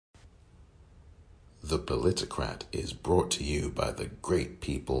The Politicrat is brought to you by the great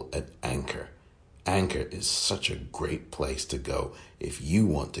people at Anchor. Anchor is such a great place to go if you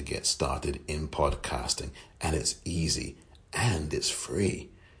want to get started in podcasting, and it's easy and it's free.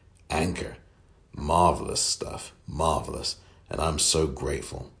 Anchor, marvelous stuff, marvelous. And I'm so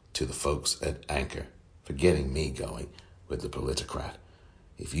grateful to the folks at Anchor for getting me going with The Politicrat.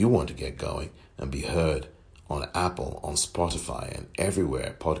 If you want to get going and be heard on Apple, on Spotify, and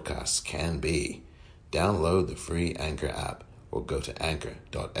everywhere podcasts can be, download the free Anchor app or go to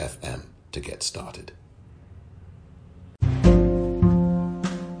anchor.fm to get started.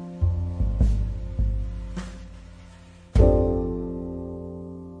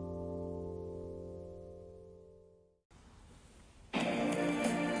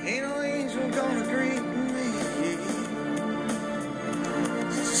 Ain't no angel gonna greet me.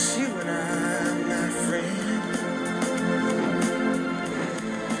 It's just you and I, my friend.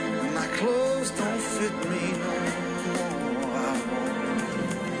 My clothes don't fit me no more. I walk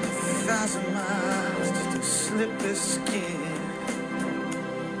 1,000 miles just to slip this skin.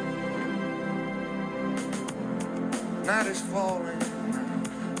 Night is falling,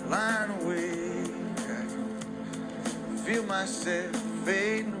 I'm lying awake. I can feel myself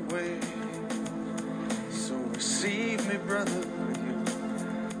fading away. So receive me, brother, with your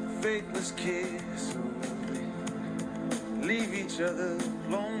faithless kiss. So we leave each other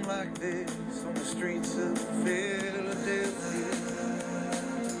alone like this on the streets of Philadelphia.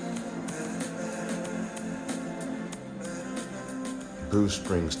 Bruce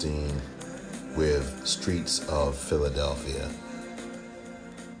Springsteen with Streets of Philadelphia.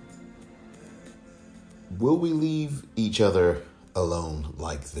 Will we leave each other alone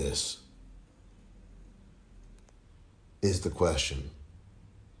like this? Is the question.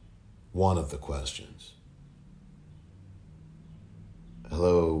 One of the questions.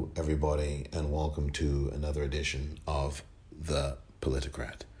 Hello, everybody, and welcome to another edition of The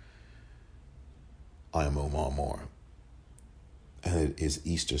Politicrat. I am Omar Moore, and it is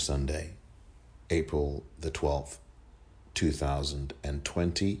Easter Sunday, April the 12th,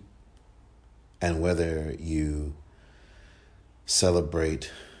 2020. And whether you celebrate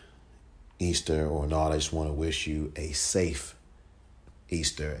Easter or not, I just want to wish you a safe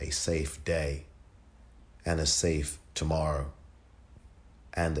Easter, a safe day, and a safe tomorrow,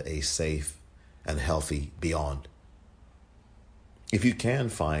 and a safe and healthy beyond. If you can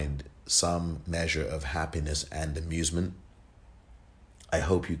find some measure of happiness and amusement, I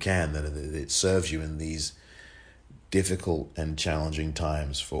hope you can, that it serves you in these difficult and challenging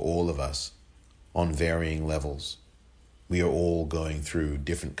times for all of us on varying levels. We are all going through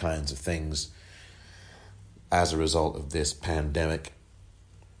different kinds of things as a result of this pandemic.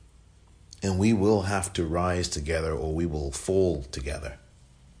 And we will have to rise together or we will fall together.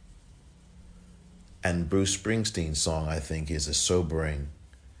 And Bruce Springsteen's song, I think, is a sobering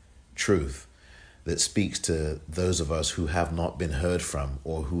truth that speaks to those of us who have not been heard from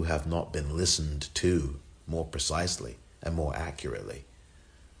or who have not been listened to more precisely and more accurately.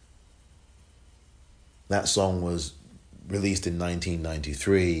 That song was released in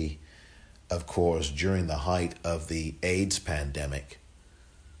 1993, of course, during the height of the AIDS pandemic.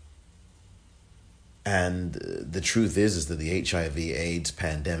 And the truth is that the HIV/AIDS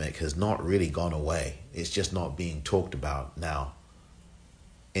pandemic has not really gone away. It's just not being talked about now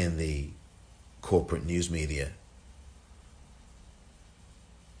in the corporate news media.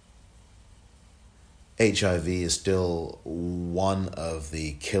 HIV is still one of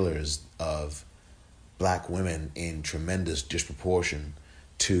the killers of Black women in tremendous disproportion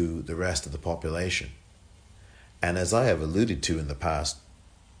to the rest of the population. And as I have alluded to in the past,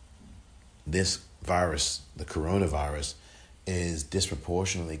 this virus, the coronavirus, is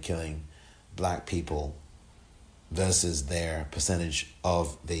disproportionately killing Black people versus their percentage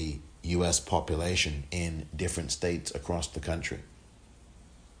of the U.S. population in different states across the country.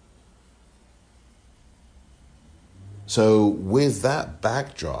 So with that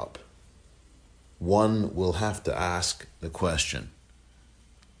backdrop, one will have to ask the question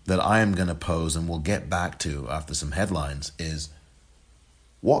that I am going to pose and we'll get back to after some headlines is,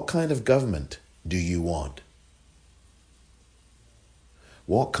 what kind of government do you want?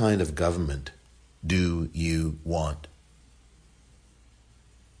 What kind of government do you want?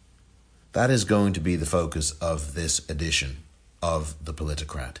 That is going to be the focus of this edition of The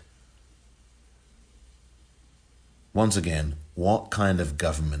Politicrat. Once again, what kind of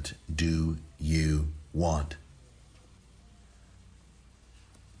government do you want?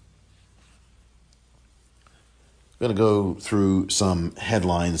 I'm going to go through some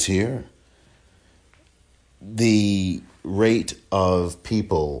headlines here. The rate of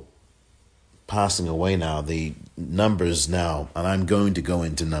people passing away now. The numbers now, and I'm going to go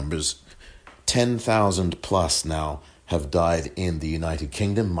into numbers, 10,000 plus now have died in the United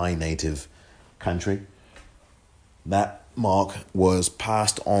Kingdom, my native country. That mark was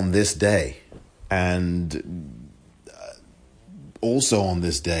passed on this day. And also on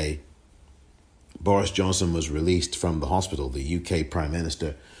this day, Boris Johnson was released from the hospital, the UK Prime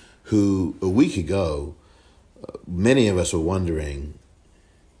Minister, who a week ago, many of us were wondering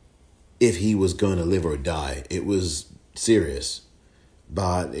if he was going to live or die. It was serious,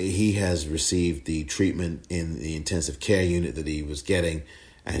 but he has received the treatment in the intensive care unit that he was getting,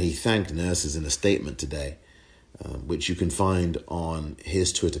 and he thanked nurses in a statement today, which you can find on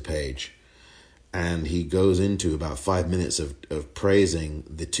his Twitter page. And he goes into about 5 minutes of praising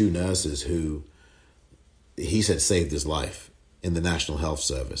the two nurses who, he said, saved his life in the National Health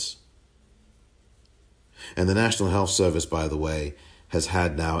Service. And the National Health Service, by the way, has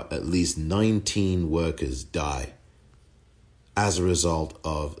had now at least 19 workers die as a result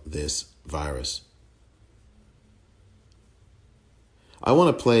of this virus. I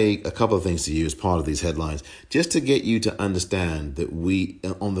want to play a couple of things to you as part of these headlines, just to get you to understand that we,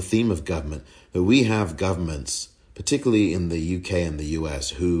 on the theme of government, that we have governments, particularly in the UK and the US,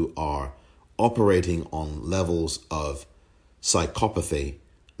 who are operating on levels of psychopathy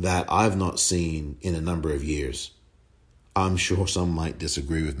that I've not seen in a number of years. I'm sure some might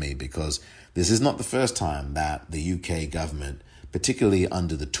disagree with me, because this is not the first time that the UK government, particularly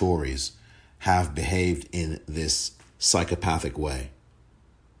under the Tories, have behaved in this psychopathic way.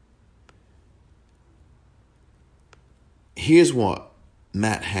 Here's what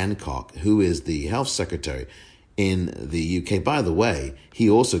Matt Hancock, who is the health secretary in the UK, by the way, he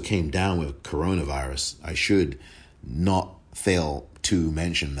also came down with coronavirus. I should not fail to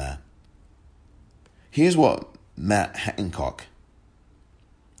mention that. Here's what Matt Hancock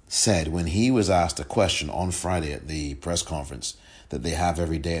said when he was asked a question on Friday at the press conference that they have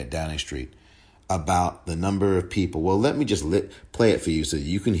every day at Downing Street about the number of people. Well, let me just play it for you so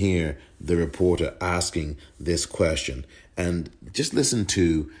you can hear the reporter asking this question. And just listen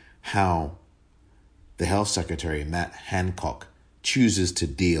to how the Health Secretary, Matt Hancock, chooses to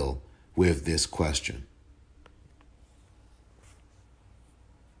deal with this question.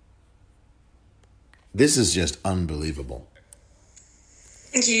 This is just unbelievable.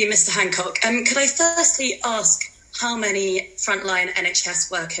 Thank you, Mr. Hancock. Could I firstly ask how many frontline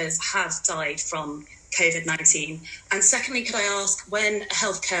NHS workers have died from COVID-19? And secondly, could I ask, when a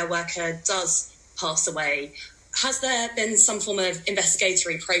healthcare worker does pass away, has there been some form of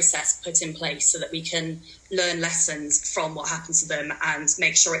investigatory process put in place so that we can learn lessons from what happened to them and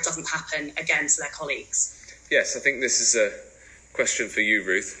make sure it doesn't happen again to their colleagues? Yes, I think this is a question for you,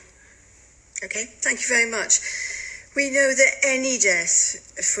 Ruth. Okay, thank you very much. We know that any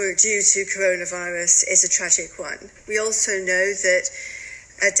death due to coronavirus is a tragic one. We also know that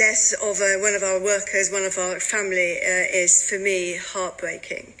a death of one of our workers, one of our family, is, for me,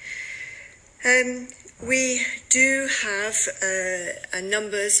 heartbreaking. We do have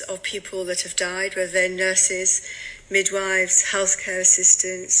numbers of people that have died, whether they're nurses, midwives, healthcare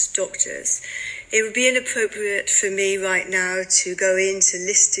assistants, doctors. It would be inappropriate for me right now to go into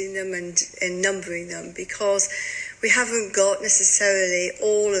listing them and numbering them, because we haven't got necessarily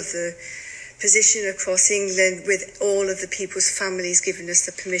all of the position across England with all of the people's families giving us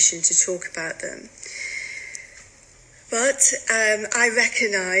the permission to talk about them. But I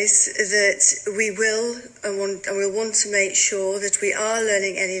recognise that we will and we'll want to make sure that we are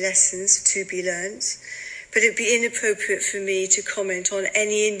learning any lessons to be learned. But it'd be inappropriate for me to comment on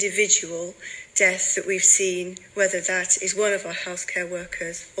any individual death that we've seen, whether that is one of our healthcare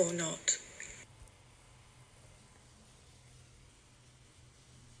workers or not.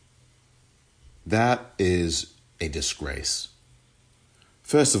 That is a disgrace.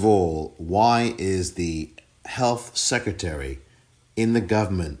 First of all, why is the health secretary in the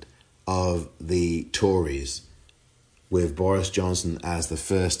government of the Tories, with Boris Johnson as the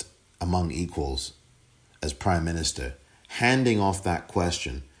first among equals as Prime Minister, handing off that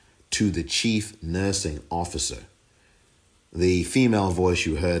question to the chief nursing officer? The female voice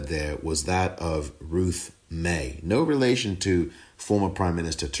you heard there was that of Ruth May. No relation to former Prime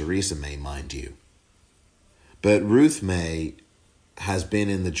Minister Theresa May, mind you. But Ruth May has been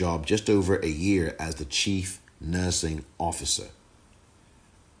in the job just over a year as the chief nursing officer.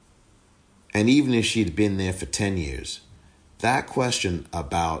 And even if she'd been there for 10 years, that question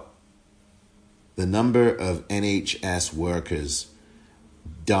about the number of NHS workers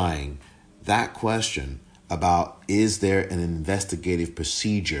dying, that question about is there an investigative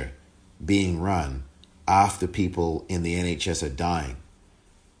procedure being run after people in the NHS are dying,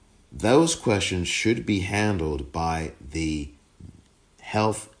 those questions should be handled by the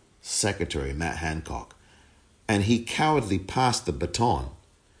Health Secretary, Matt Hancock. And he cowardly passed the baton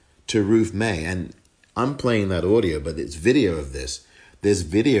to Ruth May. And I'm playing that audio, but it's video of this. There's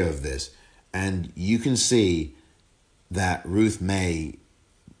video of this. And you can see that Ruth May,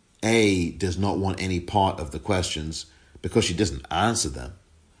 A, does not want any part of the questions because she doesn't answer them.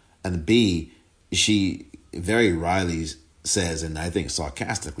 And B, she very wryly says, and I think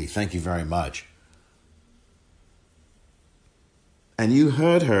sarcastically, "Thank you very much." And you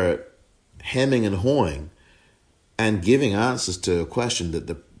heard her hemming and hawing and giving answers to a question that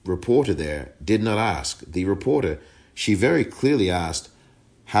the reporter there did not ask. The reporter, she very clearly asked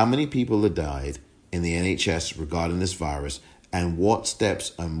how many people had died in the NHS regarding this virus, and what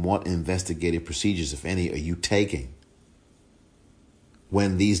steps and what investigative procedures, if any, are you taking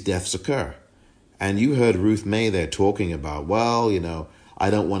when these deaths occur? And you heard Ruth May there talking about, well, I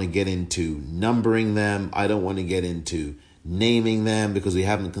don't want to get into numbering them. I don't want to get into naming them because we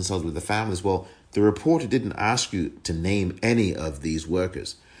haven't consulted with the families. Well, the reporter didn't ask you to name any of these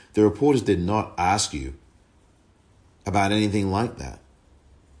workers. The reporters did not ask you about anything like that.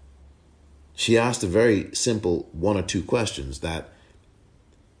 She asked a very simple one or two questions that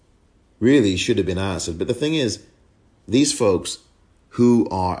really should have been answered. But the thing is, these folks who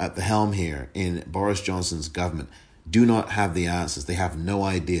are at the helm here in Boris Johnson's government do not have the answers. They have no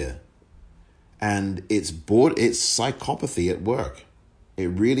idea. And it's psychopathy at work. It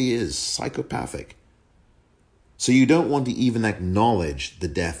really is psychopathic. So you don't want to even acknowledge the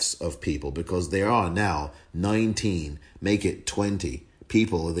deaths of people because there are now 19, make it 20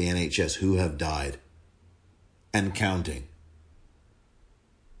 people of the NHS who have died and counting.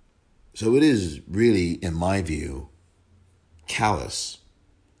 So it is really, in my view, callous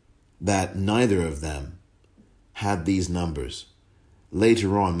that neither of them had these numbers.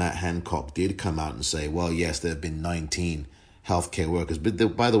 Later on, Matt Hancock did come out and say, well, yes, there have been 19 healthcare workers.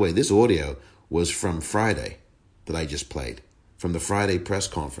 But by the way, this audio was from Friday that I just played, from the Friday press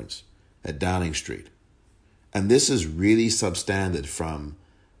conference at Downing Street. And this is really substandard from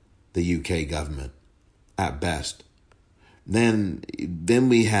the UK government at best. Then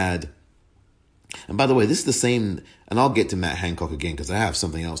we had, and by the way, this is the same, and I'll get to Matt Hancock again because I have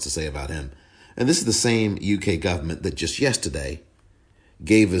something else to say about him. And this is the same UK government that just yesterday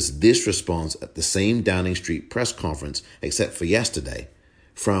gave us this response at the same Downing Street press conference, except for yesterday,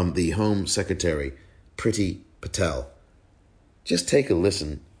 from the Home Secretary, Priti Patel. Just take a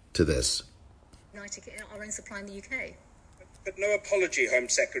listen to this. Our own supply in the UK. But no apology, Home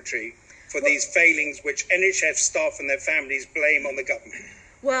Secretary, for these failings which NHS staff and their families blame on the government.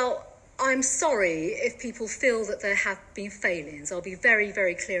 Well, I'm sorry if people feel that there have been failings. I'll be very,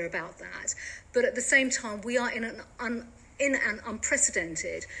 very clear about that. But at the same time, we are in an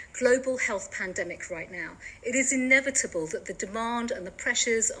unprecedented global health pandemic right now. It is inevitable that the demand and the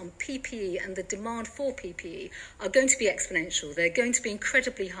pressures on PPE and the demand for PPE are going to be exponential. They're going to be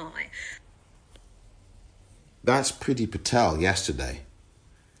incredibly high. That's Priti Patel yesterday.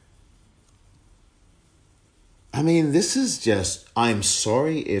 I mean, this is just, I'm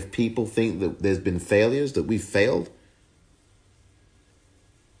sorry if people think that there's been failures, that we've failed.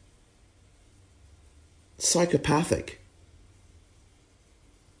 Psychopathic.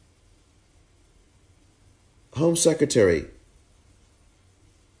 Home Secretary,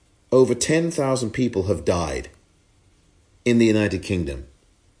 over 10,000 people have died in the United Kingdom.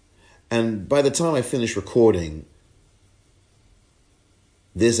 And by the time I finish recording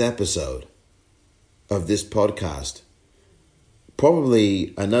this episode of this podcast,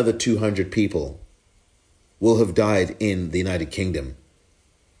 probably another 200 people will have died in the United Kingdom,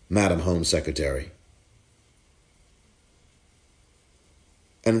 Madam Home Secretary.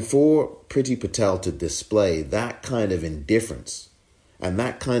 And for Priti Patel to display that kind of indifference and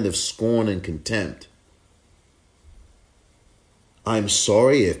that kind of scorn and contempt, I'm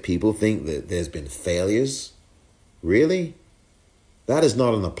sorry if people think that there's been failures. Really? That is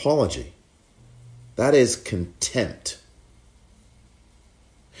not an apology. That is contempt.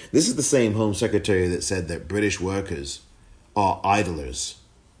 This is the same Home Secretary that said that British workers are idlers.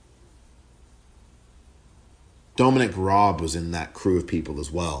 Dominic Raab was in that crew of people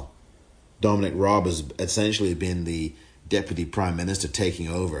as well. Dominic Raab has essentially been the Deputy Prime Minister taking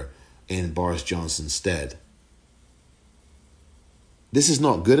over in Boris Johnson's stead. This is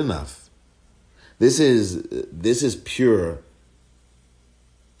not good enough. This is pure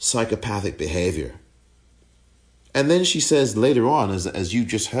psychopathic behavior. And then she says later on, as you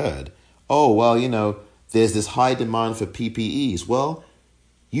just heard, oh, well, there's this high demand for PPEs. Well,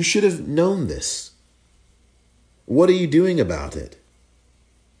 you should have known this. What are you doing about it?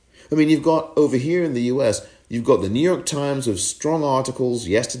 I mean, you've got over here in the US, you've got the New York Times with strong articles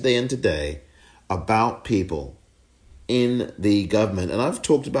yesterday and today about people in the government, and I've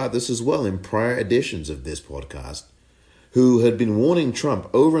talked about this as well in prior editions of this podcast, who had been warning Trump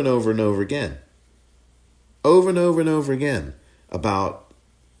over and over and over again, about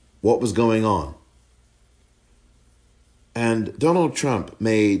what was going on. And Donald Trump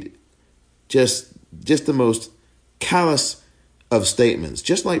made just the most callous of statements,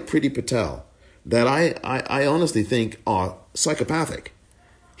 just like Priti Patel, that I honestly think are psychopathic.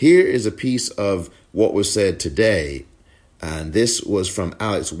 Here is a piece of what was said today, and this was from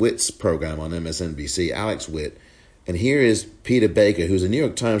Alex Witt's program on MSNBC, Alex Witt. And here is Peter Baker, who's a New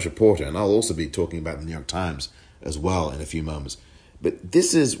York Times reporter, and I'll also be talking about the New York Times as well in a few moments. But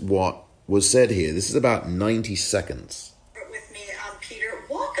this is what was said here. This is about 90 seconds. With me, Peter,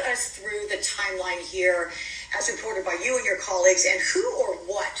 walk us through the timeline here as reported by you and your colleagues, and who or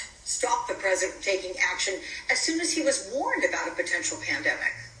what stopped the president from taking action as soon as he was warned about a potential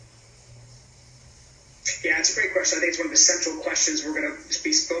pandemic? Yeah, it's a great question. I think it's one of the central questions we're going to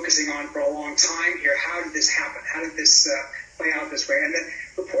be focusing on for a long time here. How did this happen? How did this play out this way? And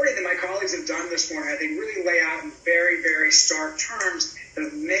the reporting that my colleagues have done this morning, I think, really lay out in very, very stark terms the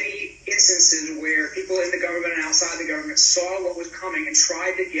many instances where people in the government and outside the government saw what was coming and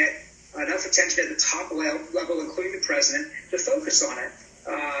tried to get enough attention at the top level, including the president, to focus on it.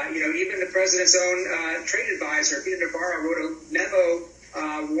 Even the president's own trade advisor, Peter Navarro, wrote a memo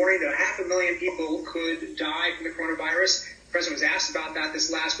warning that 500,000 people could die from the coronavirus. The president was asked about that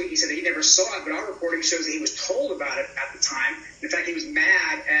this last week. He said that he never saw it, but our reporting shows that he was told about it at the time. In fact, he was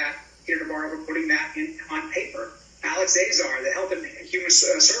mad at Peter Navarro for putting that on paper. Alex Azar, the Health and Human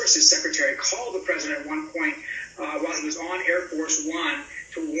Services Secretary, called the president at one point while he was on Air Force One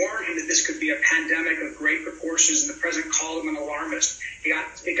to warn him that this could be a pandemic of great proportions, and the president called him an alarmist.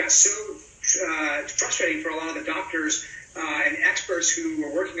 It got so frustrating for a lot of the doctors and experts who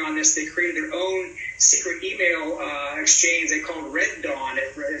were working on this. They created their own secret email exchange they called Red Dawn.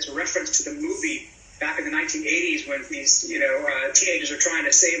 It's a reference to the movie back in the 1980s when these teenagers are trying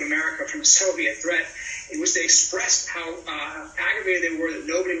to save America from a Soviet threat, in which they expressed how aggravated they were that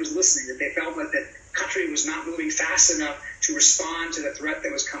nobody was listening, that they felt that the country was not moving fast enough to respond to the threat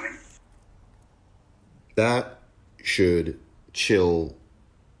that was coming. That should chill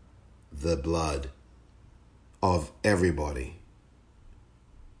the blood of everybody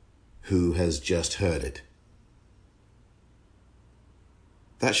who has just heard it.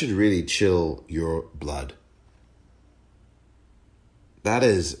 That should really chill your blood. That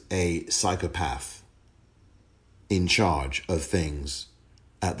is a psychopath in charge of things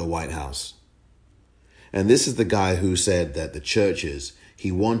at the White House. And this is the guy who said that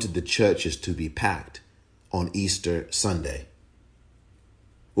he wanted the churches to be packed on Easter Sunday.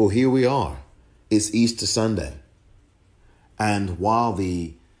 Well, here we are. It's Easter Sunday. And while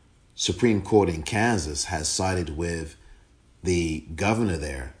the Supreme Court in Kansas has sided with the governor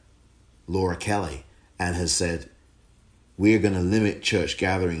there, Laura Kelly, and has said, we're going to limit church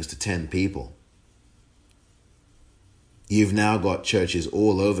gatherings to 10 people. You've now got churches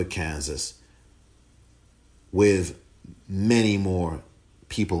all over Kansas with many more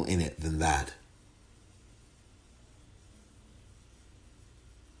people in it than that.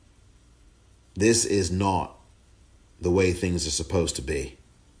 This is not the way things are supposed to be.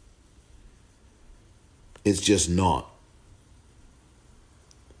 It's just not.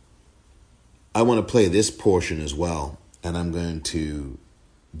 I want to play this portion as well, and I'm going to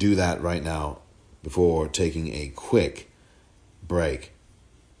do that right now before taking a quick break.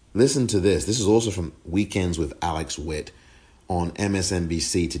 Listen to this. This is also from Weekends with Alex Witt on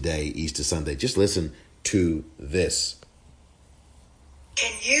MSNBC today, Easter Sunday. Just listen to this.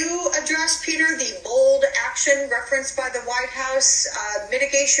 Can you address, Peter, the bold action referenced by the White House?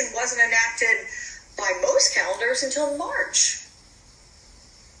 Mitigation wasn't enacted by most calendars until March.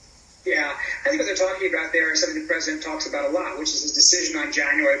 Yeah, I think what they're talking about there is something the president talks about a lot, which is his decision on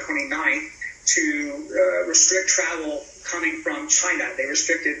January 29th to restrict travel coming from China. They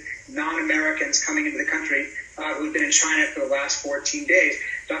restricted non-Americans coming into the country who had been in China for the last 14 days.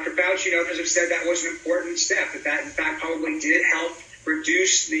 Dr. Fauci and others have said that was an important step, that in fact probably did help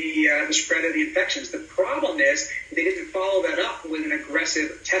reduce the spread of the infections. The problem is they didn't follow that up with an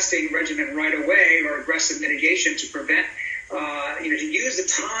aggressive testing regimen right away or aggressive mitigation to prevent, to use the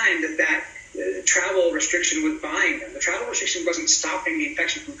time that travel restriction was buying them. The travel restriction wasn't stopping the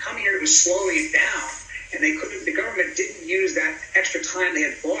infection from coming here; it was slowing it down. And the government didn't use that extra time they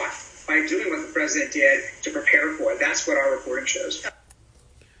had bought by doing what the president did to prepare for it. That's what our reporting shows.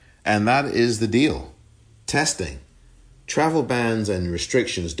 And that is the deal. Testing. travel bans and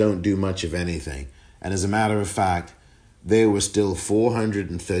restrictions don't do much of anything. And as a matter of fact, there were still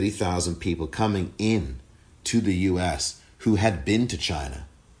 430,000 people coming in to the U.S. who had been to China.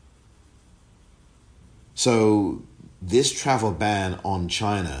 So this travel ban on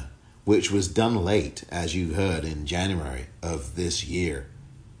China, which was done late, as you heard, in January of this year,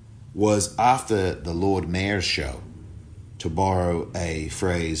 was after the Lord Mayor's show, to borrow a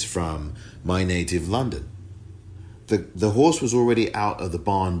phrase from my native London. The horse was already out of the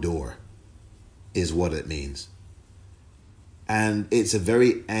barn door, is what it means. And it's a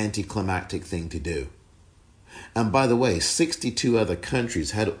very anticlimactic thing to do. And by the way, 62 other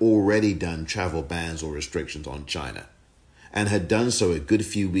countries had already done travel bans or restrictions on China, and had done so a good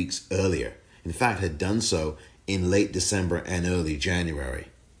few weeks earlier. In fact, had done so in late December and early January.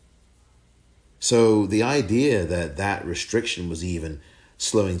 So the idea that that restriction was even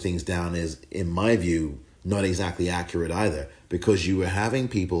slowing things down is, in my view, not exactly accurate either, because you were having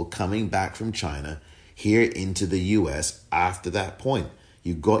people coming back from China here into the US after that point.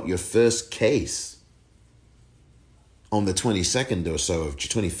 You got your first case on the 22nd or so of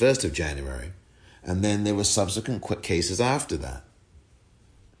 21st of January, and then there were subsequent cases after that.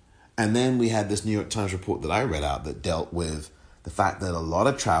 And then we had this New York Times report that I read out that dealt with the fact that a lot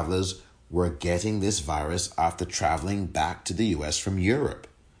of travelers were getting this virus after traveling back to the US from Europe.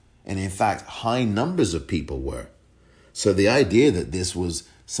 And in fact, high numbers of people were. So the idea that this was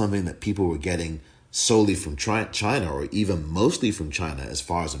something that people were getting solely from China, or even mostly from China as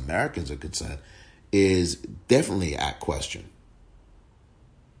far as Americans are concerned, is definitely at question.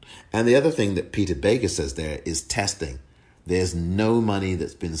 And the other thing that Peter Baker says there is testing. There's no money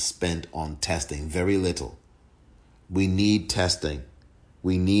that's been spent on testing, very little. We need testing.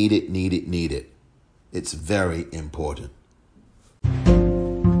 We need it, need it, need it. It's very important.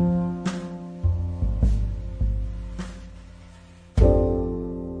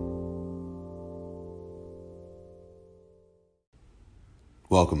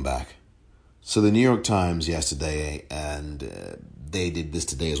 Welcome back. So the New York Times yesterday, and they did this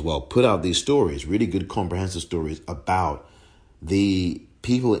today as well, put out these stories, really good comprehensive stories about the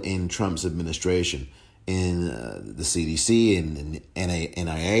people in Trump's administration, in the CDC and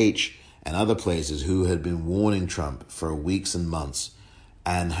NIH and other places, who had been warning Trump for weeks and months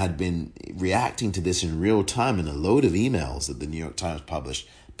and had been reacting to this in real time in a load of emails that the New York Times published.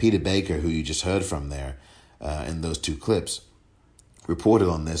 Peter Baker, who you just heard from there in those two clips, reported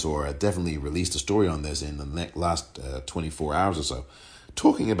on this, or definitely released a story on this in the last 24 hours or so,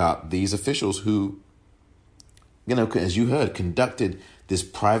 talking about these officials who, you know, as you heard, conducted this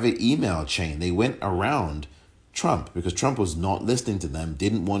private email chain. They went around Trump because Trump was not listening to them,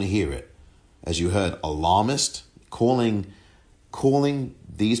 didn't want to hear it. As you heard, alarmist, calling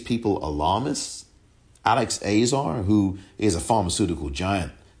these people alarmists. Alex Azar, who is a pharmaceutical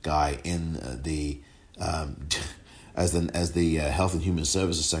giant guy in as the Health and Human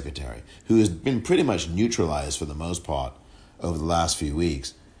Services Secretary, who has been pretty much neutralized for the most part over the last few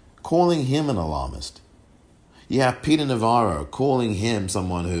weeks, calling him an alarmist. You have Peter Navarro calling him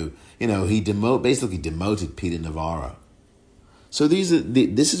someone who, you know, he basically demoted Peter Navarro. So this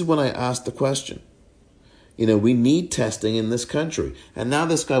is when I asked the question. You know, we need testing in this country. And now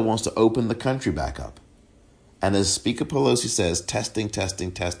this guy wants to open the country back up. And as Speaker Pelosi says, testing,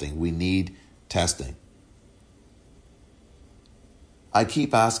 testing, testing. We need testing. I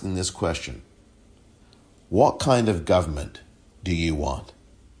keep asking this question. What kind of government do you want?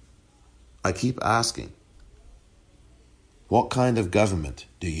 I keep asking. What kind of government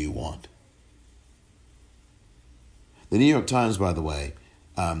do you want? The New York Times, by the way,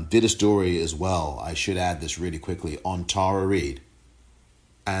 did a story as well, I should add this really quickly, on Tara Reade.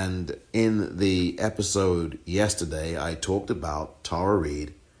 And in the episode yesterday, I talked about Tara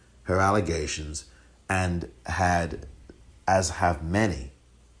Reade, her allegations, and had, as have many,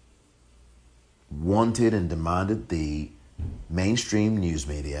 wanted and demanded the mainstream news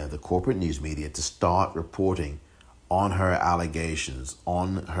media, the corporate news media, to start reporting on her allegations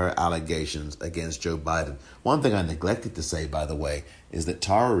against Joe Biden. One thing I neglected to say, by the way, is that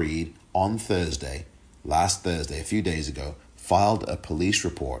Tara Reade on last Thursday, a few days ago, filed a police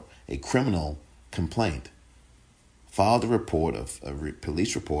report, a criminal complaint, filed a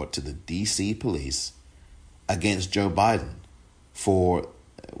police report to the D.C. police against Joe Biden for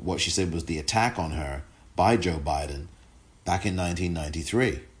what she said was the attack on her by Joe Biden back in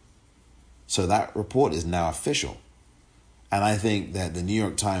 1993. So that report is now official. And I think that the New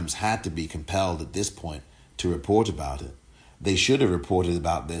York Times had to be compelled at this point to report about it. They should have reported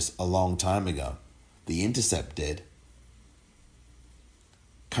about this a long time ago. The Intercept did.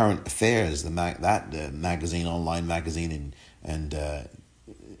 Current Affairs, the magazine, online magazine, and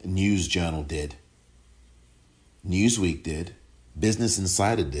news journal did. Newsweek did. Business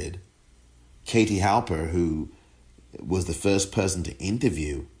Insider did. Katie Halper, who was the first person to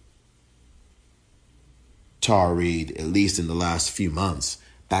interview Tara Reid, at least in the last few months,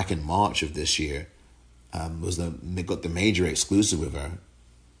 back in March of this year, got the major exclusive with her.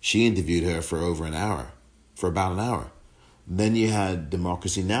 She interviewed her for about an hour. Then you had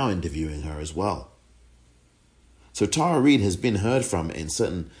Democracy Now! Interviewing her as well. So Tara Reid has been heard from in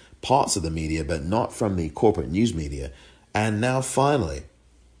certain parts of the media, but not from the corporate news media. And now finally,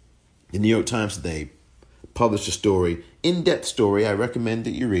 the New York Times today published a story, in-depth story. I recommend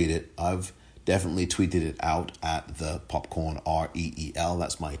that you read it. I've definitely tweeted it out at the Popcorn REEL.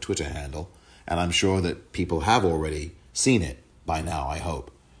 That's my Twitter handle. And I'm sure that people have already seen it by now, I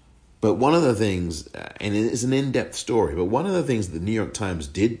hope. But one of the things, and it's an in-depth story, but one of the things the New York Times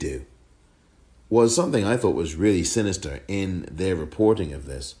did do was something I thought was really sinister in their reporting of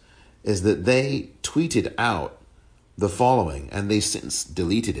this, is that they tweeted out the following, and they since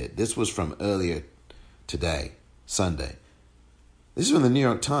deleted it. This was from earlier today, Sunday. This is from the New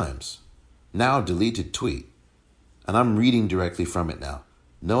York Times. Now deleted tweet. And I'm reading directly from it now.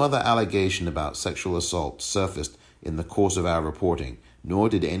 No other allegation about sexual assault surfaced in the course of our reporting, nor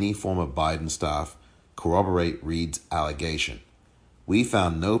did any former Biden staff corroborate Reid's allegation. We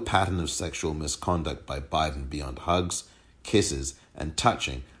found no pattern of sexual misconduct by Biden beyond hugs, kisses, and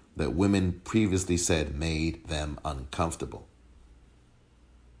touching that women previously said made them uncomfortable.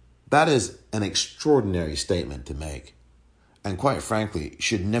 That is an extraordinary statement to make, and quite frankly,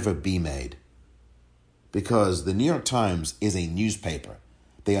 should never be made. Because the New York Times is a newspaper.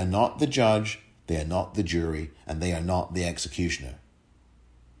 They are not the judge, they are not the jury, and they are not the executioner.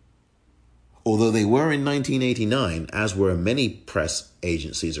 Although they were in 1989, as were many press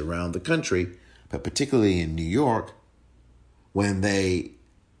agencies around the country, but particularly in New York, when they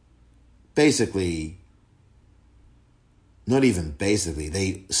they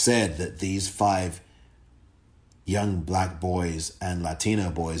said that these 5 young black boys and Latino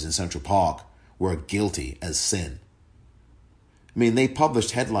boys in Central Park were guilty as sin. I mean, they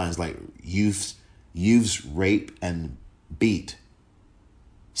published headlines like youths rape and beat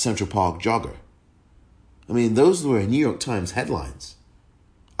Central Park jogger. I mean, those were New York Times headlines.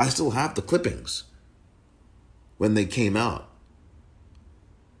 I still have the clippings when they came out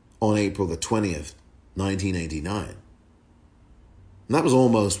on April the 20th, 1989. And that was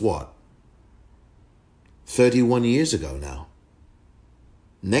almost, 31 years ago now.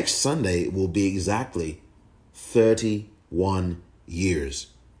 Next Sunday will be exactly 31 years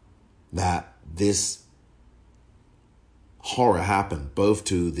that this horror happened, both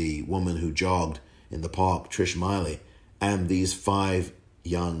to the woman who jogged in the park, Trish Miley, and these 5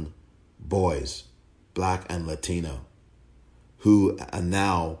 young boys, black and Latino, who are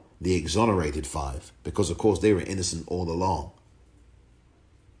now the exonerated 5, because of course they were innocent all along.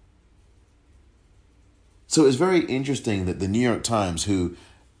 So it's very interesting that the New York Times, who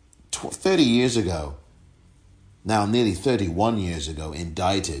 30 years ago, now nearly 31 years ago,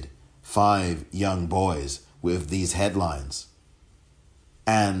 indicted 5 young boys with these headlines,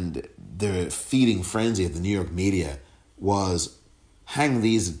 and the feeding frenzy of the New York media was hang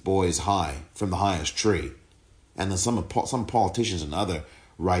these boys high from the highest tree. And then some politicians and other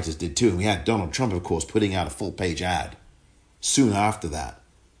writers did too. And we had Donald Trump, of course, putting out a full-page ad soon after that,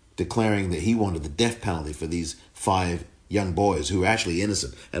 declaring that he wanted the death penalty for these 5 young boys who were actually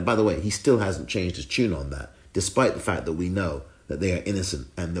innocent. And by the way, he still hasn't changed his tune on that, despite the fact that we know that they are innocent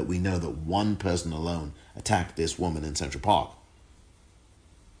and that we know that one person alone attacked this woman in Central Park.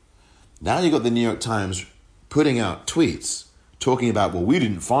 Now you got the New York Times putting out tweets talking about, well, we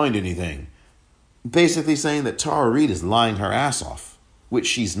didn't find anything. Basically saying that Tara Reid is lying her ass off, which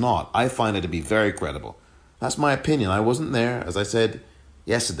she's not. I find her to be very credible. That's my opinion. I wasn't there, as I said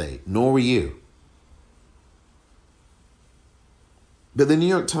yesterday, nor were you. But the New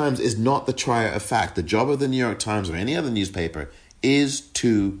York Times is not the trier of fact. The job of the New York Times or any other newspaper is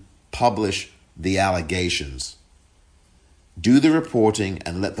to publish the allegations, do the reporting,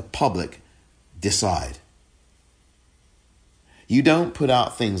 and let the public decide. You don't put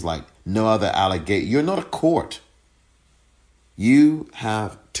out things like no other allegation. You're not a court. You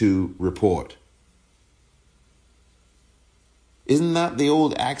have to report. Isn't that the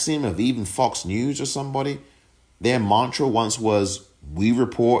old axiom of even Fox News or somebody? Their mantra once was, we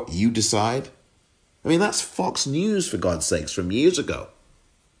report, you decide. I mean, that's Fox News, for God's sakes, from years ago.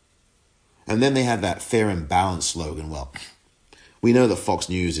 And then they had that fair and balanced slogan. Well, we know that Fox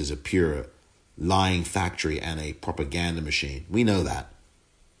News is a pure lying factory and a propaganda machine. We know that.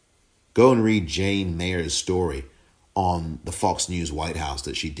 Go and read Jane Mayer's story on the Fox News White House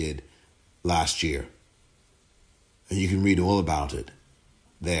that she did last year. And you can read all about it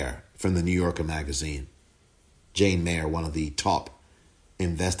there from the New Yorker magazine. Jane Mayer, one of the top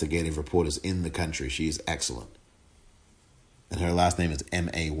investigative reporters in the country. She's excellent. And her last name is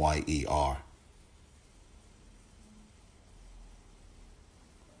Mayer.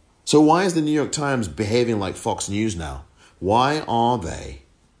 So why is the New York Times behaving like Fox News now? Why are they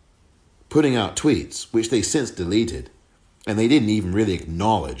putting out tweets, which they since deleted, and they didn't even really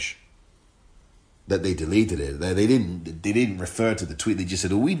acknowledge that they deleted it? They didn't refer to the tweet. They just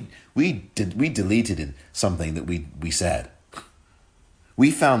said, "Oh, we deleted something that we said.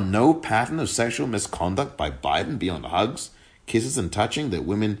 We found no pattern of sexual misconduct by Biden beyond hugs, kisses, and touching that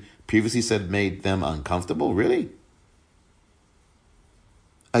women previously said made them uncomfortable." Really?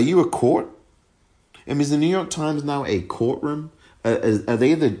 Are you a court? I mean, is the New York Times now a courtroom? Are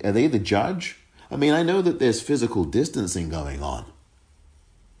they the judge? I mean, I know that there's physical distancing going on.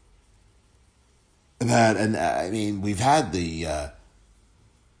 We've had the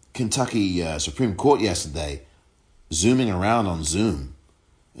Kentucky Supreme Court yesterday zooming around on Zoom.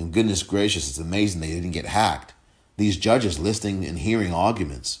 And goodness gracious, it's amazing they didn't get hacked. These judges listening and hearing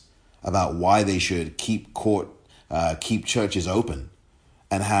arguments about why they should keep churches open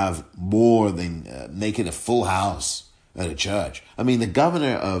and have more than make it a full house at a church. I mean, the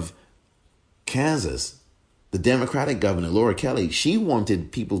governor of Kansas, the Democratic governor, Laura Kelly, she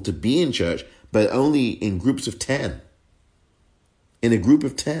wanted people to be in church, but only in groups of 10. In a group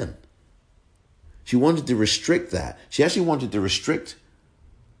of 10. She wanted to restrict that. She actually wanted to restrict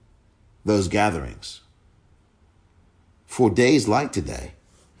those gatherings for days like today.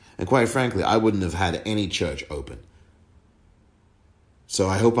 And quite frankly, I wouldn't have had any church open. So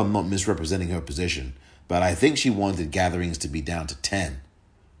I hope I'm not misrepresenting her position, but I think she wanted gatherings to be down to 10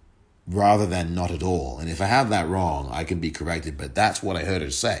 rather than not at all. And if I have that wrong, I can be corrected, but that's what I heard her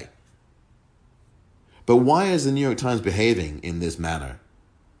say. But why is the New York Times behaving in this manner?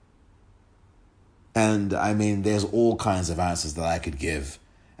 And I mean, there's all kinds of answers that I could give,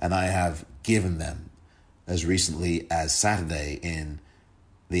 and I have given them as recently as Saturday in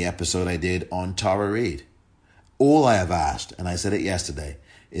the episode I did on Tara Reid. All I have asked, and I said it yesterday,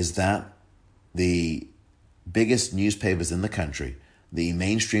 is that the biggest newspapers in the country, the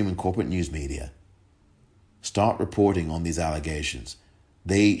mainstream and corporate news media, start reporting on these allegations.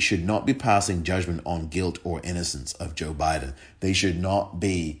 They should not be passing judgment on guilt or innocence of Joe Biden. They should not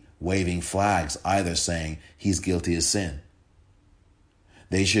be waving flags either saying he's guilty of sin.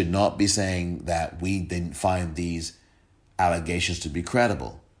 They should not be saying that we didn't find these allegations to be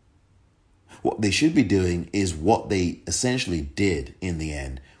credible. What they should be doing is what they essentially did in the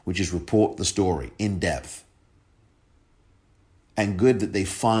end, which is report the story in depth. And good that they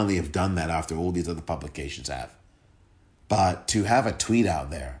finally have done that after all these other publications have. But to have a tweet out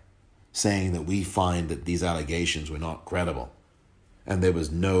there saying that we find that these allegations were not credible and there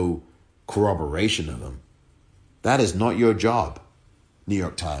was no corroboration of them, that is not your job, New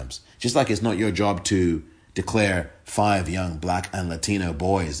York Times. Just like it's not your job to declare 5 young black and Latino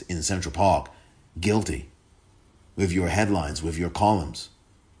boys in Central Park guilty with your headlines, with your columns.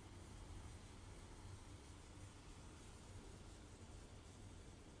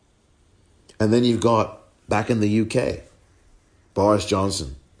 And then you've got, back in the UK, Boris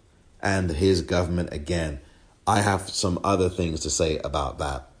Johnson and his government again. I have some other things to say about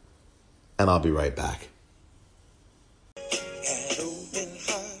that, and I'll be right back. An open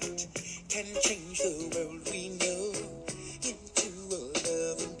heart can change the world we know into a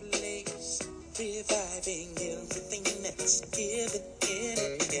loving place, reviving everything that's given in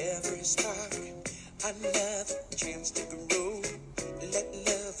it. Every spark, another chance to grow. Let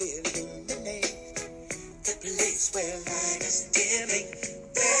love illuminate the place where light is dimming.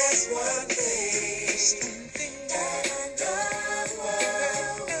 There's one place, something that the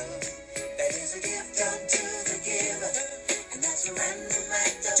world that is a gift unto the giver, and that's a random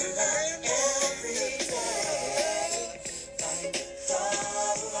act of love every day. Find the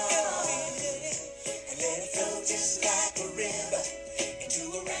love and let it flow just like a river into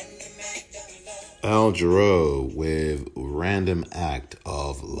a random act of love. Al Jarreau with Random Act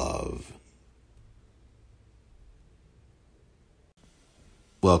of Love.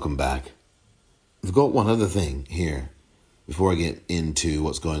 Welcome back. We've got one other thing here before I get into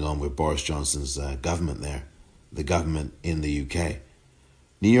what's going on with Boris Johnson's government there, the government in the UK.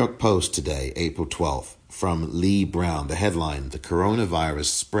 New York Post today, April 12th, from Lee Brown. The headline, the coronavirus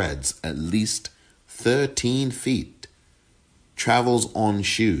spreads at least 13 feet, travels on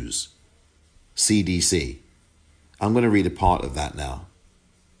shoes, CDC. I'm going to read a part of that now.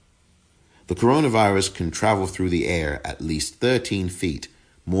 The coronavirus can travel through the air at least 13 feet,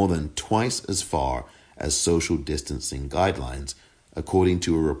 more than twice as far as social distancing guidelines, according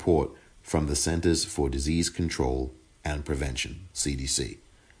to a report from the Centers for Disease Control and Prevention, CDC.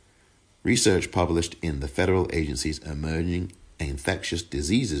 Research published in the federal agency's Emerging Infectious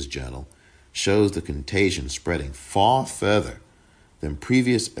Diseases Journal shows the contagion spreading far further than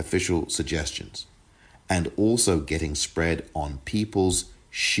previous official suggestions, and also getting spread on people's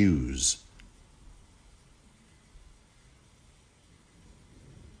shoes.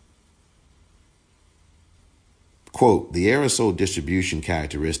 Quote, the aerosol distribution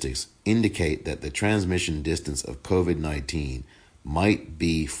characteristics indicate that the transmission distance of COVID-19 might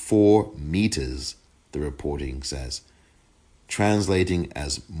be 4 meters, the reporting says, translating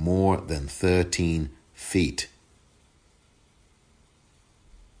as more than 13 feet.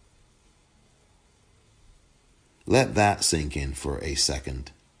 Let that sink in for a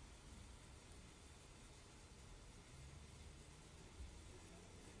second.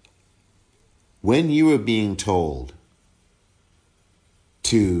 When you are being told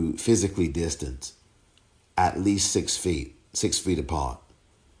to physically distance at least 6 feet apart,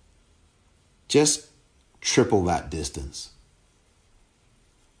 just triple that distance.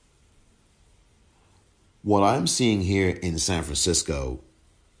 What I'm seeing here in San Francisco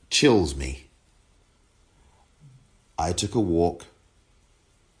chills me. I took a walk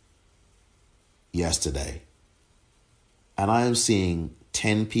yesterday, and I am seeing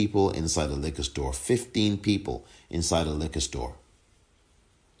 10 people inside a liquor store, 15 people inside a liquor store.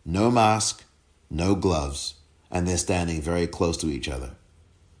 No mask, no gloves, and they're standing very close to each other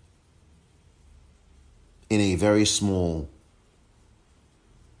in a very small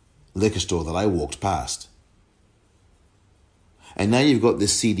liquor store that I walked past. And now you've got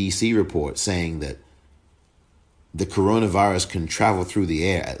this CDC report saying that the coronavirus can travel through the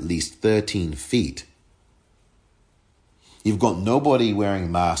air at least 13 feet. You've got nobody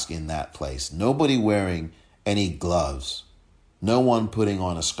wearing masks in that place, nobody wearing any gloves, no one putting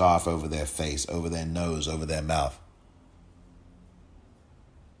on a scarf over their face, over their nose, over their mouth.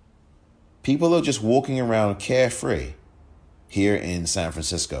 People are just walking around carefree here in San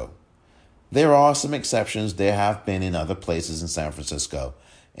Francisco. There are some exceptions. There have been in other places in San Francisco,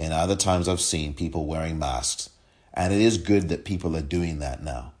 and other times I've seen people wearing masks. And it is good that people are doing that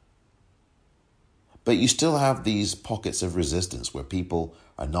now. But you still have these pockets of resistance where people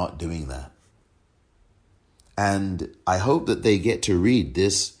are not doing that. And I hope that they get to read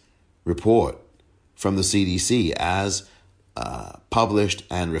this report from the CDC as published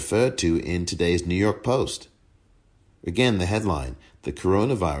and referred to in today's New York Post. Again, the headline, the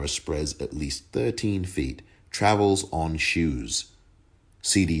coronavirus spreads at least 13 feet, travels on shoes.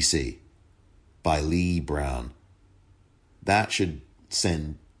 CDC by Lee Brown. That should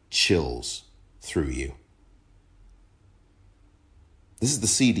send chills through you. This is the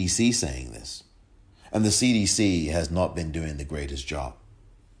CDC saying this. And the CDC has not been doing the greatest job.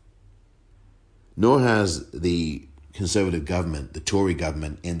 Nor has the Conservative government, the Tory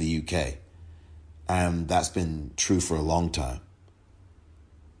government in the UK. And that's been true for a long time.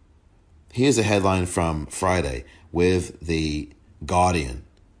 Here's a headline from Friday with The Guardian.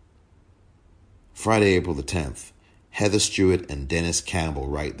 Friday, April the 10th. Heather Stewart and Dennis Campbell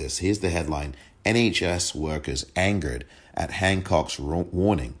write this. Here's the headline. NHS workers angered at Hancock's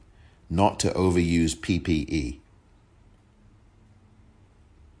warning not to overuse PPE.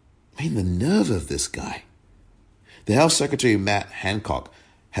 I mean, the nerve of this guy. The Health Secretary, Matt Hancock,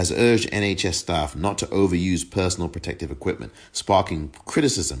 has urged NHS staff not to overuse personal protective equipment, sparking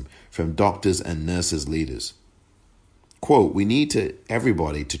criticism from doctors and nurses leaders. Quote, we need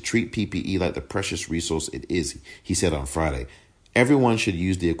everybody to treat PPE like the precious resource it is, he said on Friday. Everyone should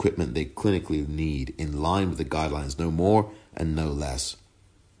use the equipment they clinically need in line with the guidelines, no more and no less.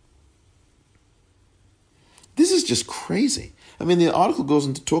 This is just crazy. I mean, the article goes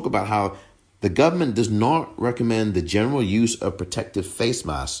on to talk about how the government does not recommend the general use of protective face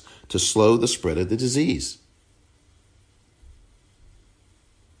masks to slow the spread of the disease.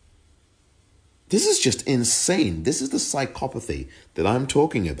 This is just insane. This is the psychopathy that I'm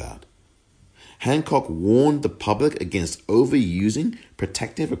talking about. Hancock warned the public against overusing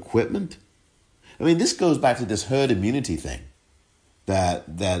protective equipment. I mean, this goes back to this herd immunity thing that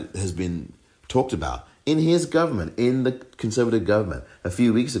has been talked about in his government, in the Conservative government a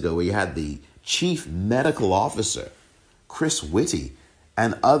few weeks ago, where you had the chief medical officer, Chris Whitty,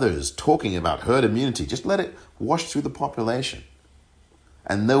 and others talking about herd immunity. Just let it wash through the population.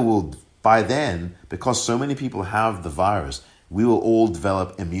 And by then, because so many people have the virus, we will all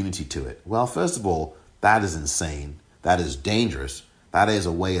develop immunity to it. Well, first of all, that is insane. That is dangerous. That is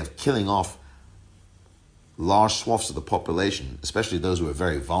a way of killing off large swaths of the population, especially those who are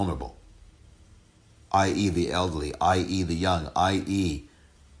very vulnerable, i.e. the elderly, i.e. the young, i.e.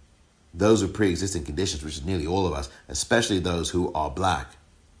 those with pre-existing conditions, which is nearly all of us, especially those who are black.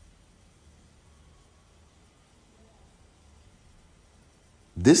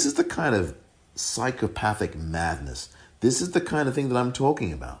 This is the kind of psychopathic madness. This is the kind of thing that I'm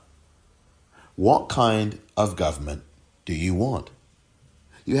talking about. What kind of government do you want?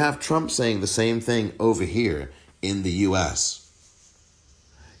 You have Trump saying the same thing over here in the U.S.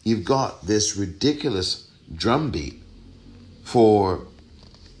 You've got this ridiculous drumbeat for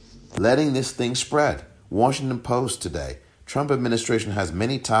letting this thing spread. Washington Post today. Trump administration has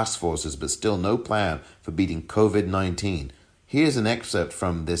many task forces but still no plan for beating COVID-19. Here's an excerpt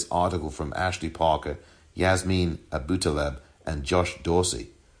from this article from Ashley Parker, Yasmin Abutaleb, and Josh Dorsey.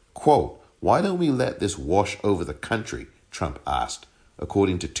 Quote, "Why don't we let this wash over the country?" Trump asked,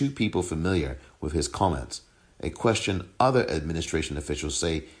 according to two people familiar with his comments, a question other administration officials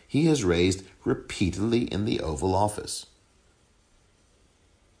say he has raised repeatedly in the Oval Office.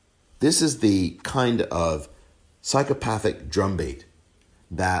 This is the kind of psychopathic drumbeat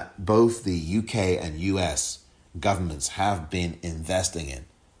that both the UK and US governments have been investing in.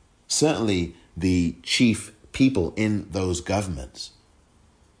 Certainly the chief people in those governments.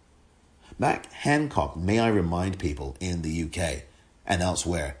 Matt Hancock, may I remind people, in the UK and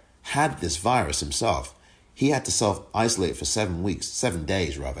elsewhere, had this virus himself. He had to self-isolate for 7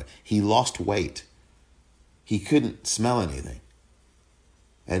 days. He lost weight. He couldn't smell anything.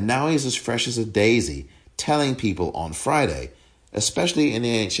 And now he's as fresh as a daisy, telling people on Friday, especially in the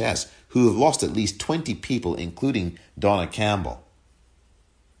NHS, who have lost at least 20 people, including Donna Campbell.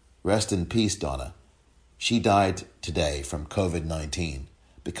 Rest in peace, Donna. She died today from COVID-19,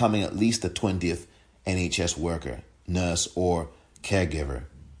 becoming at least the 20th NHS worker, nurse, or care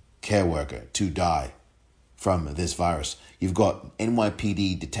worker to die from this virus. You've got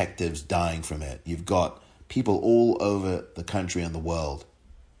NYPD detectives dying from it. You've got people all over the country and the world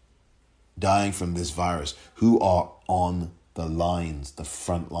dying from this virus who are on the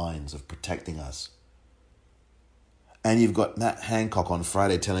front lines of protecting us. And you've got Matt Hancock on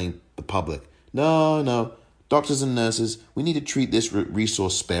Friday telling the public, no, doctors and nurses, we need to treat this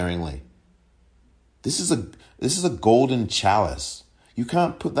resource sparingly. This is a golden chalice. You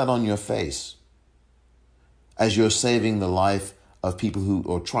can't put that on your face as you're saving the life of people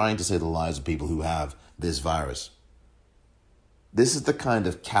or trying to save the lives of people who have this virus. This is the kind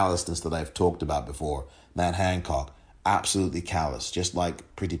of callousness that I've talked about before. Matt Hancock, absolutely callous, just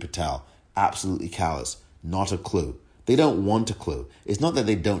like Priti Patel, absolutely callous, not a clue. They don't want a clue. It's not that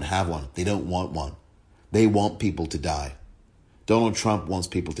they don't have one. They don't want one. They want people to die. Donald Trump wants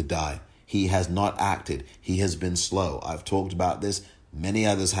people to die. He has not acted. He has been slow. I've talked about this. Many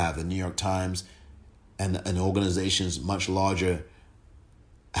others have. The New York Times and organizations much larger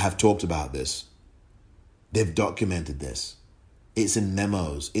have talked about this. They've documented this. It's in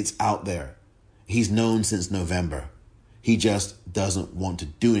memos. It's out there. He's known since November. He just doesn't want to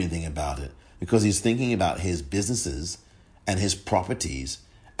do anything about it because he's thinking about his businesses and his properties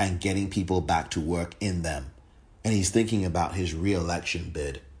and getting people back to work in them. And he's thinking about his re-election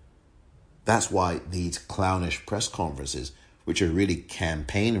bid. That's why these clownish press conferences, which are really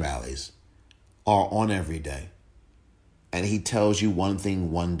campaign rallies, are on every day. And he tells you one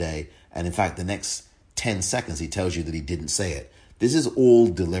thing one day, and in fact, the next 10 seconds, he tells you that he didn't say it. This is all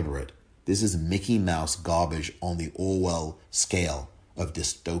deliberate. This is Mickey Mouse garbage on the Orwell scale of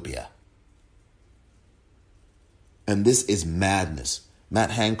dystopia. And this is madness.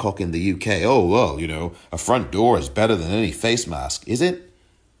 Matt Hancock in the UK, a front door is better than any face mask. Is it?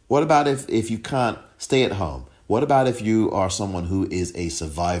 What about if you can't stay at home? What about if you are someone who is a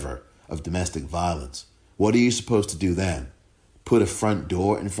survivor of domestic violence? What are you supposed to do then? Put a front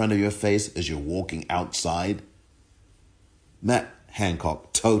door in front of your face as you're walking outside? Matt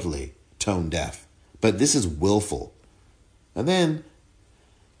Hancock, totally tone deaf. But this is willful. And then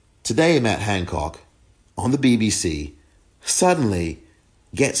today, Matt Hancock on the BBC suddenly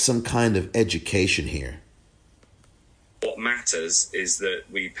gets some kind of education here. What matters is that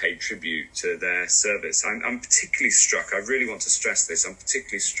we pay tribute to their service. I'm particularly struck, I really want to stress this, I'm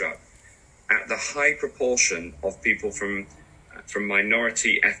particularly struck at the high proportion of people from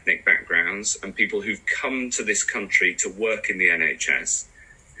minority ethnic backgrounds and people who've come to this country to work in the NHS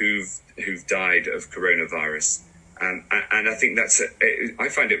who've died of coronavirus. And I think I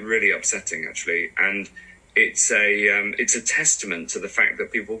find it really upsetting, actually. And it's a testament to the fact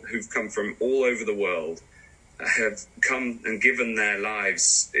that people who've come from all over the world have come and given their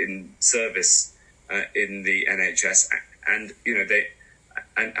lives in service in the NHS, and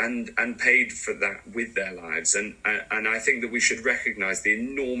and paid for that with their lives. And I think that we should recognise the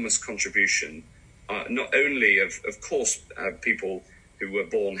enormous contribution, not only of course, people who were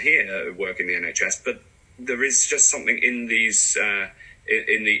born here who work in the NHS, but there is just something in these,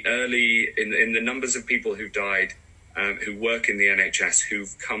 in the numbers of people who died, who work in the NHS,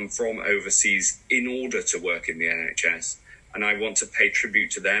 who've come from overseas in order to work in the NHS. And I want to pay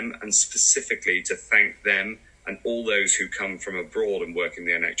tribute to them, and specifically to thank them and all those who come from abroad and work in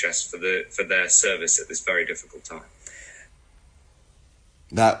the NHS for their service at this very difficult time.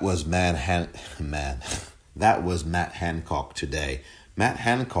 That was That was Matt Hancock today. Matt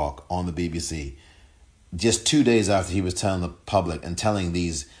Hancock on the BBC, just 2 days after he was telling the public and telling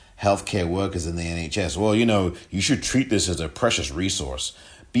these healthcare workers in the NHS, well, you should treat this as a precious resource.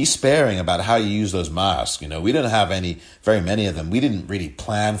 Be sparing about how you use those masks. We don't have very many of them. We didn't really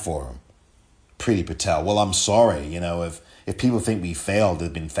plan for them. Priti Patel. Well, I'm sorry, if people think we failed,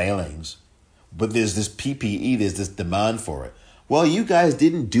 there's been failings. But there's this PPE, there's this demand for it. Well, you guys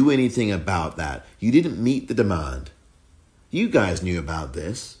didn't do anything about that. You didn't meet the demand. You guys knew about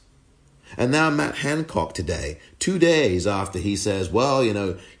this. And now Matt Hancock today, 2 days after he says, well,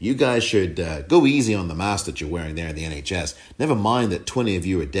 you guys should go easy on the mask that you're wearing there in the NHS. Never mind that 20 of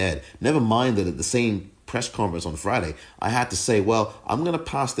you are dead. Never mind that at the same press conference on Friday, I had to say, well, I'm going to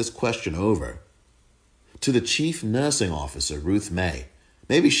pass this question over to the chief nursing officer, Ruth May.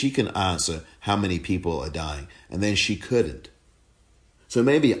 Maybe she can answer how many people are dying. And then she couldn't. So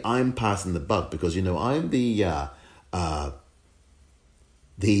maybe I'm passing the buck because, I'm the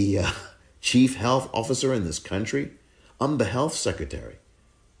chief health officer in this country. I'm the health secretary.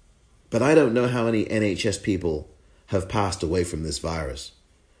 But I don't know how many NHS people have passed away from this virus.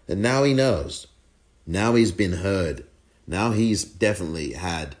 And now he knows. Now he's been heard. Now he's definitely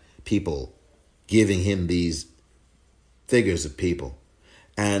had people giving him these figures of people.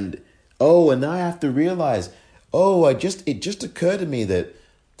 And now I have to realize, it just occurred to me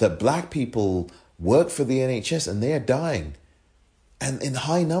that black people work for the NHS and they are dying, and in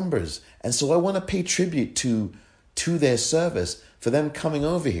high numbers. And so I want to pay tribute to their service for them coming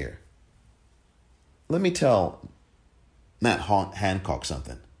over here. Let me tell Matt Hancock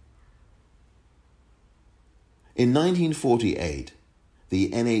something. In 1948, the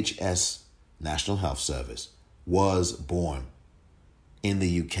NHS National Health Service was born in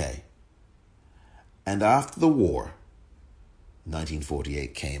the UK. And after the war,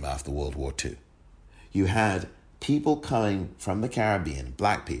 1948 came after World War II, you had people coming from the Caribbean,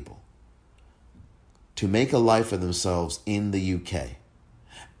 black people, to make a life for themselves in the UK,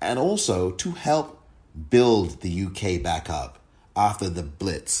 and also to help build the UK back up after the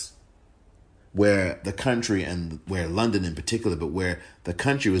Blitz, where the country, and where London in particular, but where the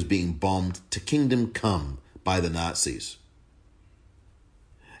country was being bombed to kingdom come by the Nazis.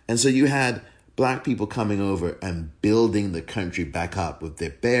 And so you had black people coming over and building the country back up with their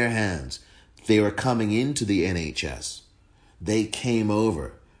bare hands. They were coming into the NHS. They came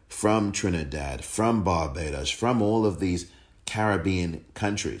over from Trinidad, from Barbados, from all of these Caribbean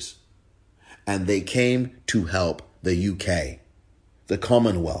countries. And they came to help the UK, the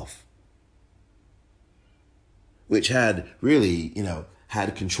Commonwealth, which had really,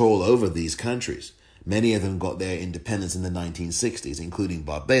 had control over these countries. Many of them got their independence in the 1960s, including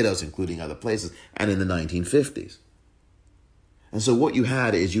Barbados, including other places, and in the 1950s. And so what you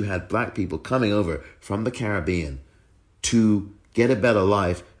had black people coming over from the Caribbean to get a better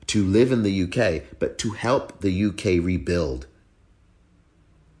life, to live in the UK, but to help the UK rebuild.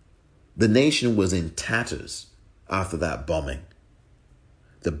 The nation was in tatters after that bombing,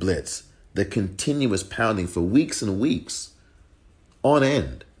 the Blitz, the continuous pounding for weeks and weeks on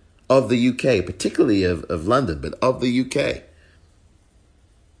end of the UK, particularly of London, but of the UK.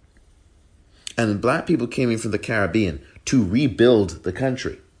 And black people came in from the Caribbean to rebuild the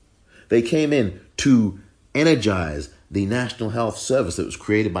country. They came in to energize the National Health Service that was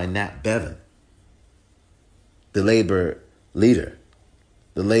created by Nat Bevan, the Labour leader,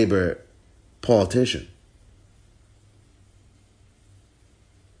 the Labour politician.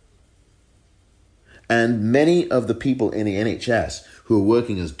 And many of the people in the NHS who are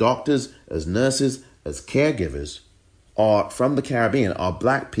working as doctors, as nurses, as caregivers are from the Caribbean, are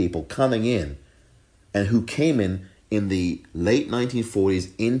black people coming in, and who came in the late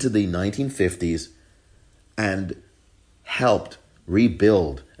 1940s into the 1950s and helped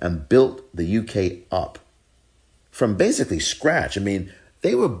rebuild and built the UK up from basically scratch. I mean,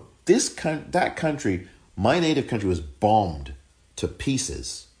 that country, my native country, was bombed to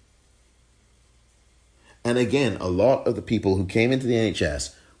pieces. And again, a lot of the people who came into the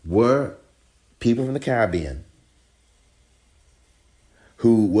NHS were people from the Caribbean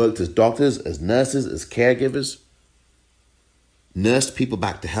who worked as doctors, as nurses, as caregivers, nursed people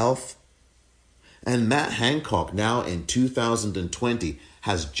back to health. And Matt Hancock, now in 2020,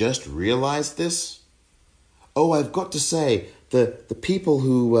 has just realized this. Oh, I've got to say, the people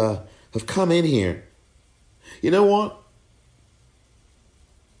who have come in here, you know what?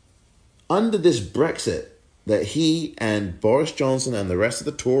 Under this Brexit that he and Boris Johnson and the rest of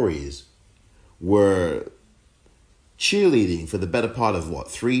the Tories were cheerleading for the better part of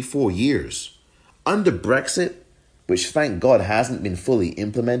 3-4 years. Under Brexit, which thank God hasn't been fully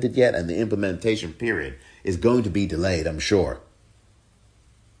implemented yet, and the implementation period is going to be delayed, I'm sure.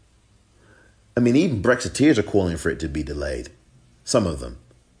 I mean, even Brexiteers are calling for it to be delayed. Some of them.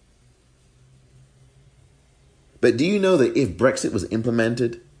 But do you know that if Brexit was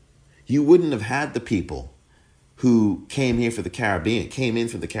implemented, you wouldn't have had the people who came in from the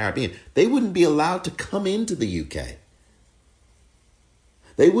Caribbean. They wouldn't be allowed to come into the UK.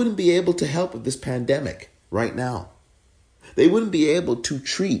 They wouldn't be able to help with this pandemic right now. They wouldn't be able to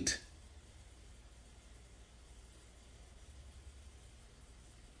treat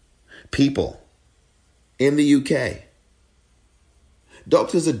people in the UK.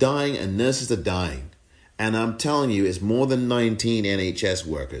 Doctors are dying and nurses are dying. And I'm telling you, it's more than 19 NHS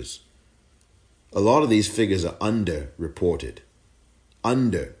workers. A lot of these figures are underreported.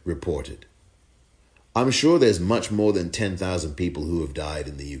 Underreported. I'm sure there's much more than 10,000 people who have died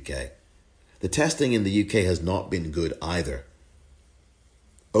in the UK. The testing in the UK has not been good either.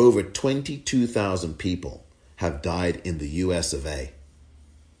 Over 22,000 people have died in the US of A.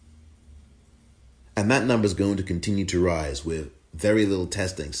 And that number is going to continue to rise with very little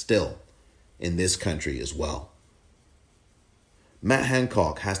testing still in this country as well. Matt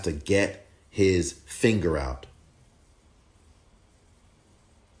Hancock has to get his finger out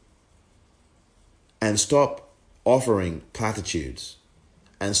and stop offering platitudes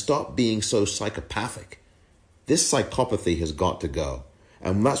and stop being so psychopathic. This psychopathy has got to go.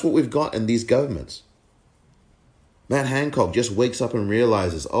 And that's what we've got in these governments. Matt Hancock just wakes up and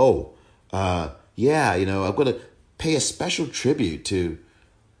realizes, I've got to pay a special tribute to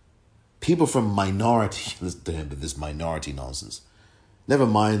people from minority. Listen to him with this minority nonsense. Never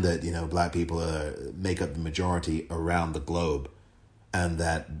mind that, black people make up the majority around the globe, and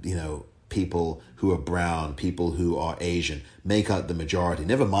that, people who are brown, people who are Asian make up the majority.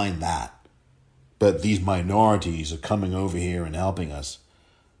 Never mind that. But these minorities are coming over here and helping us.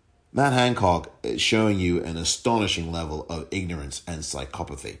 Matt Hancock is showing you an astonishing level of ignorance and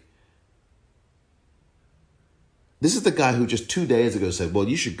psychopathy. This is the guy who just 2 days ago said, well,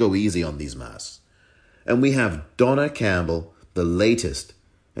 you should go easy on these masks. And we have Donna Campbell, the latest,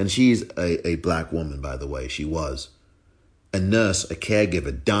 and she's a black woman, by the way, she was, a nurse, a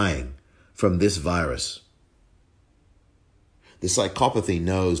caregiver, dying from this virus. The psychopathy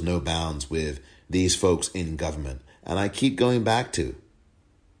knows no bounds with these folks in government. And I keep going back to,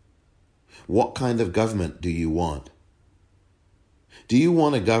 what kind of government do you want? Do you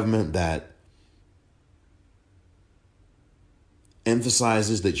want a government that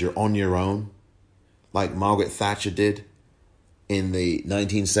emphasizes that you're on your own, like Margaret Thatcher did in the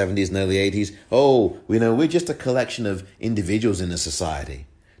 1970s and early 80s? We're just a collection of individuals in a society.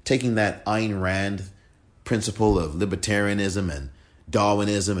 Taking that Ayn Rand principle of libertarianism and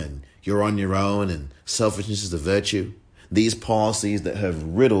Darwinism and you're on your own and selfishness is a virtue. These policies that have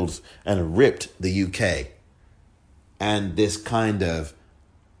riddled and ripped the UK, and this kind of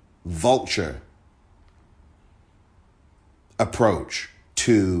vulture approach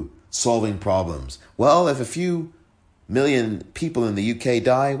to solving problems. Well, if a few million people in the UK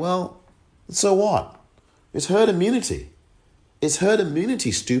die, well, so what? It's herd immunity. It's herd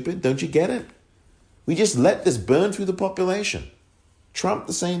immunity, stupid. Don't you get it? We just let this burn through the population. Trump,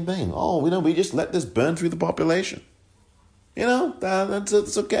 the same thing. We just let this burn through the population.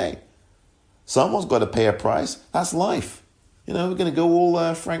 That's okay. Someone's got to pay a price. That's life. We're going to go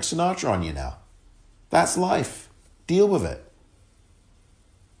all Frank Sinatra on you now. That's life. Deal with it.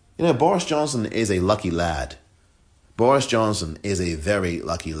 Boris Johnson is a lucky lad. Boris Johnson is a very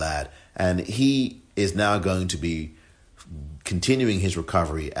lucky lad. And he is now going to be continuing his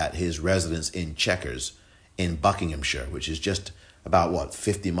recovery at his residence in Chequers in Buckinghamshire, which is just about,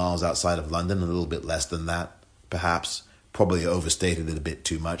 50 miles outside of London, a little bit less than that, perhaps. Probably overstated it a bit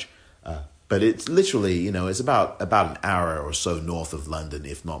too much. But it's literally, it's about an hour or so north of London,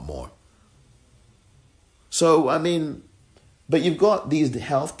 if not more. So, but you've got these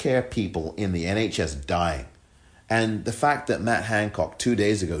healthcare people in the NHS dying. And the fact that Matt Hancock 2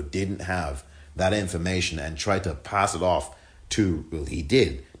 days ago didn't have that information and tried to pass it off to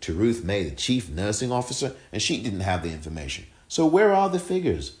Ruth May, the chief nursing officer, and she didn't have the information. So where are the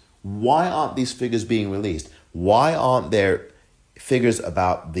figures? Why aren't these figures being released? Why aren't there figures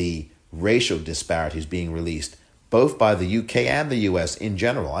about the racial disparities being released, both by the UK and the US in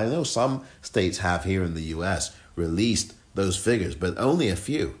general? I know some states have here in the US released those figures, but only a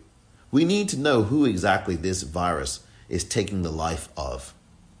few. We need to know who exactly this virus is taking the life of.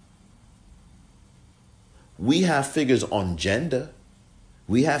 We have figures on gender.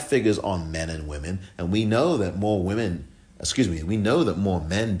 We have figures on men and women, and we know that more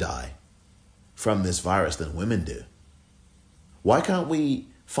men die from this virus than women do. Why can't we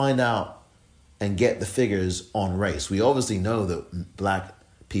find out and get the figures on race? We obviously know that black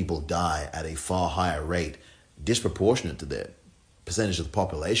people die at a far higher rate, disproportionate to the percentage of the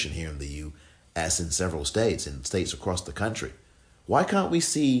population here in the U.S. in several states, in states across the country. Why can't we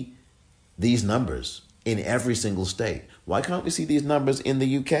see these numbers in every single state? Why can't we see these numbers in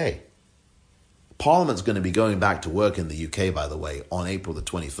the UK? Parliament's going to be going back to work in the UK, by the way, on April the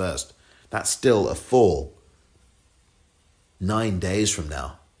 21st. That's still a full 9 days from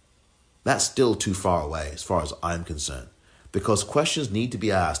now. That's still too far away as far as I'm concerned, because questions need to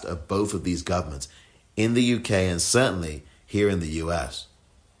be asked of both of these governments in the UK and certainly here in the US.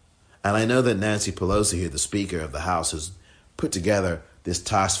 And I know that Nancy Pelosi here, the Speaker of the House, has put together this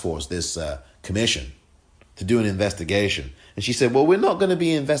task force, this commission to do an investigation. And she said, well, we're not going to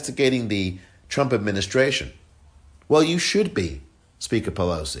be investigating the Trump administration. Well, you should be, Speaker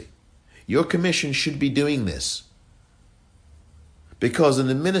Pelosi. Your commission should be doing this. Because an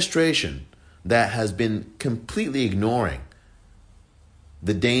administration that has been completely ignoring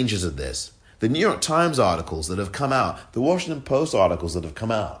the dangers of this, the New York Times articles that have come out, the Washington Post articles that have come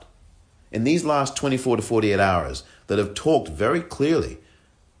out in these last 24 to 48 hours that have talked very clearly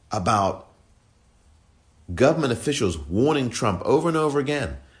about government officials warning Trump over and over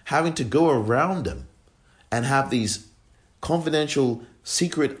again, having to go around him and have these confidential,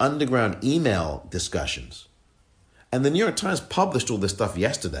 secret, underground email discussions. And the New York Times published all this stuff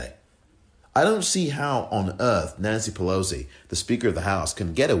yesterday. I don't see how on earth Nancy Pelosi, the Speaker of the House,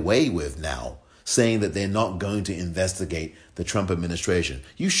 can get away with now saying that they're not going to investigate the Trump administration.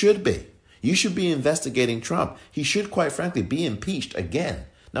 You should be. You should be investigating Trump. He should, quite frankly, be impeached again.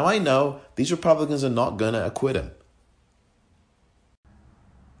 Now, I know these Republicans are not going to acquit him.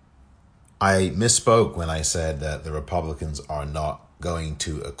 I misspoke when I said that the Republicans are not going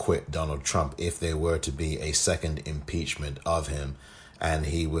to acquit Donald Trump if there were to be a second impeachment of him and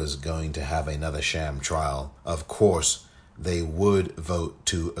he was going to have another sham trial. Of course, they would vote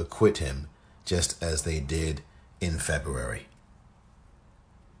to acquit him, just as they did in February.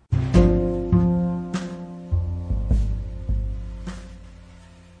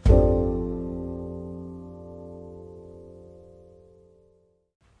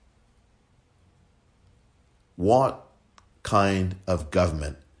 What kind of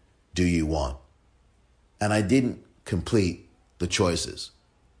government do you want? And I didn't complete the choices.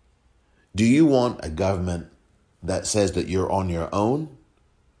 Do you want a government that says that you're on your own?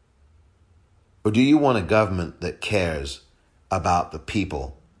 Or do you want a government that cares about the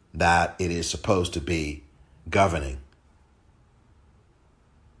people that it is supposed to be governing?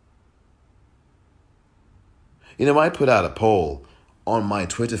 You know, I put out a poll on my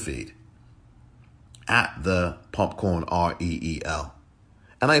Twitter feed at the Popcorn REEL.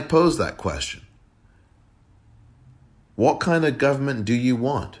 And I posed that question. What kind of government do you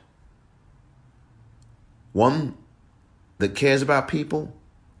want? One that cares about people?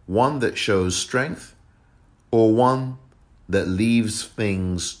 One that shows strength? Or one that leaves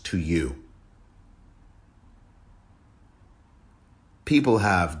things to you? People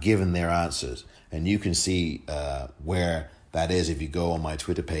have given their answers, and you can see where that is if you go on my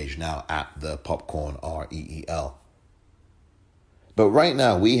Twitter page now at the Popcorn REEL. But right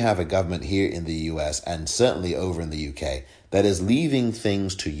now we have a government here in the US and certainly over in the UK that is leaving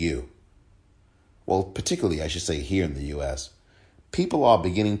things to you. Well, particularly I should say here in the US. People are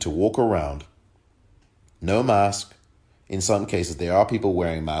beginning to walk around, no mask. In some cases there are people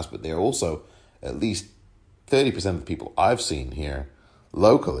wearing masks, but there are also at least 30% of the people I've seen here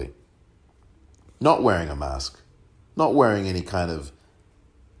locally not wearing a mask. Not wearing any kind of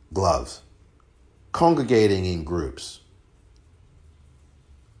gloves, congregating in groups.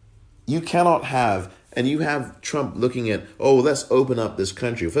 You cannot have, and you have Trump looking at, oh, let's open up this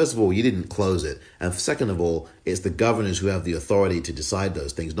country. First of all, you didn't close it. And second of all, it's the governors who have the authority to decide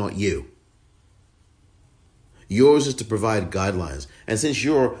those things, not you. Yours is to provide guidelines. And since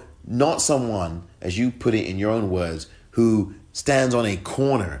you're not someone, as you put it in your own words, who stands on a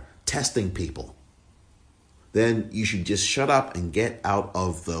corner testing people, then you should just shut up and get out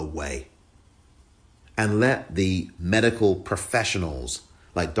of the way. and let the medical professionals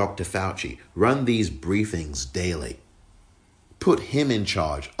like Dr. Fauci run these briefings daily. Put him in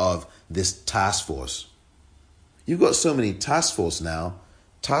charge of this task force. You've got so many task forces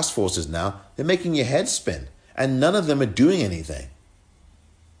now, they're making your head spin, and none of them are doing anything.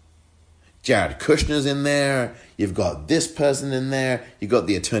 Jared Kushner's in there, you've got this person in there, you've got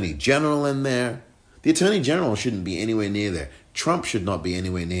the Attorney General in there. The Attorney General shouldn't be anywhere near there. Trump should not be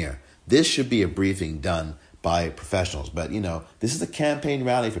anywhere near. This should be a briefing done by professionals. But, this is a campaign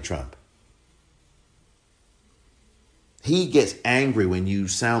rally for Trump. He gets angry when you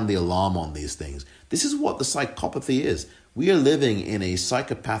sound the alarm on these things. This is what the psychopathy is. We are living in a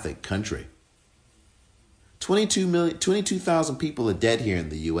psychopathic country. 22,000 people are dead here in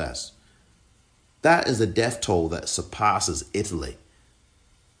the U.S. That is a death toll that surpasses Italy.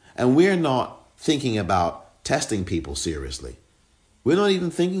 And we're not thinking about testing people seriously. We're not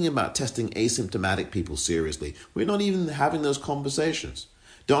even thinking about testing asymptomatic people seriously. We're not even having those conversations.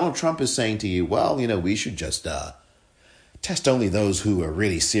 Donald Trump is saying to you, well, we should just test only those who are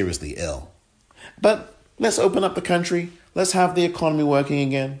really seriously ill. But let's open up the country. Let's have the economy working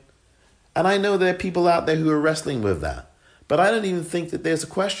again. And I know there are people out there who are wrestling with that. But I don't even think that there's a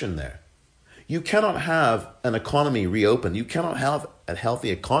question there. You cannot have an economy reopened. You cannot have a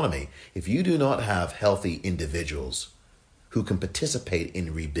healthy economy if you do not have healthy individuals who can participate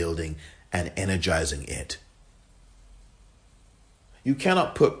in rebuilding and energizing it. You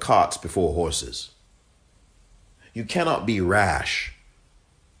cannot put carts before horses. You cannot be rash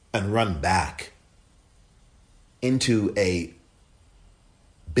and run back into a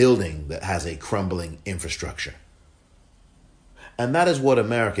building that has a crumbling infrastructure. And that is what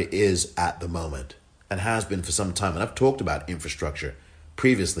America is at the moment and has been for some time. And I've talked about infrastructure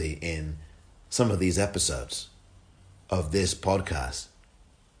previously in some of these episodes of this podcast.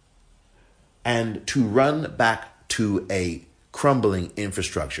 And to run back to a crumbling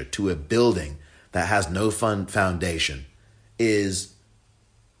infrastructure, to a building that has no foundation, is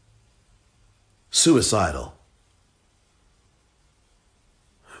suicidal.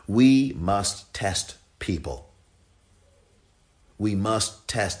 We must test people. We must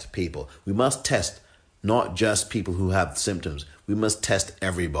test people. We must test not just people who have symptoms. We must test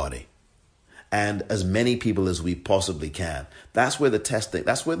everybody. And as many people as we possibly can. That's where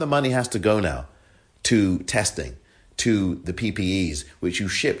the money has to go now, to testing, to the PPEs, which you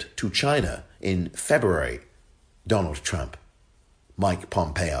shipped to China in February, Donald Trump, Mike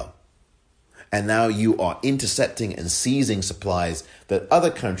Pompeo. And now you are intercepting and seizing supplies that other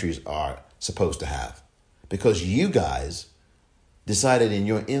countries are supposed to have. Because you guys decided in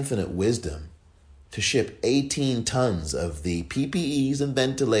your infinite wisdom to ship 18 tons of the PPEs and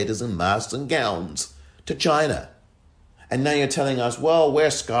ventilators and masks and gowns to China. And now you're telling us, well, wear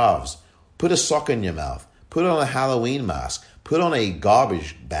scarves, put a sock in your mouth, put on a Halloween mask, put on a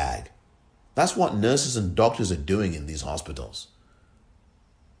garbage bag. That's what nurses and doctors are doing in these hospitals.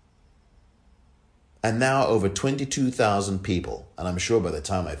 And now over 22,000 people, and I'm sure by the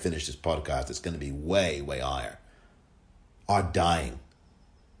time I finish this podcast, it's going to be way, way higher, are dying,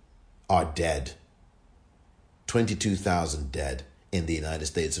 are dead. 22,000 dead in the United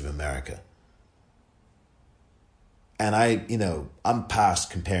States of America. And I'm past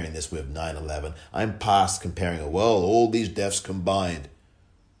comparing this with 9/11. I'm past comparing, all these deaths combined.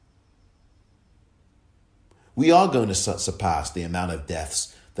 We are going to surpass the amount of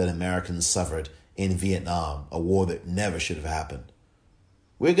deaths that Americans suffered in Vietnam, a war that never should have happened.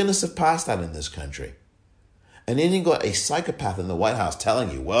 We're going to surpass that in this country. And then you got a psychopath in the White House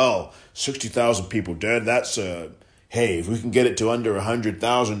telling you, 60,000 people dead, that's hey, if we can get it to under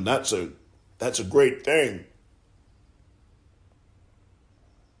 100,000, that's a great thing.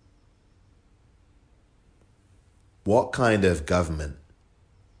 What kind of government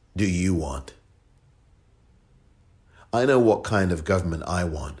do you want? I know what kind of government I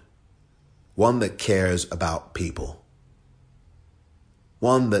want. One that cares about people.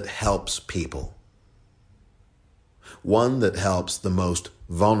 One that helps people. One that helps the most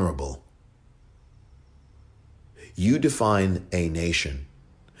vulnerable. You define a nation,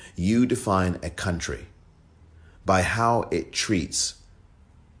 you define a country by how it treats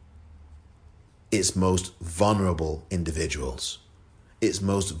its most vulnerable individuals, its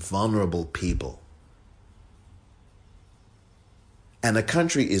most vulnerable people. And a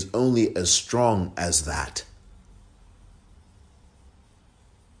country is only as strong as that.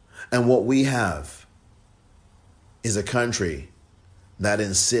 And what we have is a country that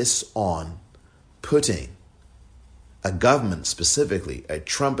insists on putting a government specifically, a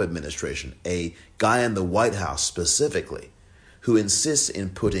Trump administration, a guy in the White House specifically, who insists in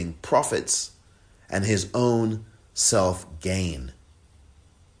putting profits and his own self-gain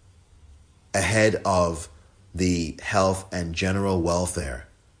ahead of the health and general welfare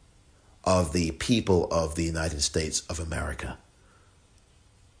of the people of the United States of America.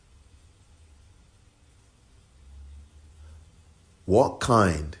 What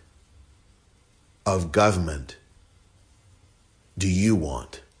kind of government do you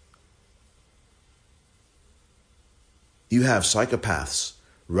want? You have psychopaths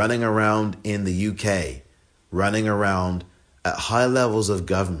running around in the UK, running around at high levels of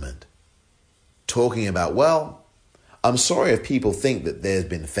government, talking about, well, I'm sorry if people think that there's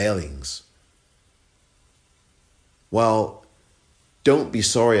been failings. Well, don't be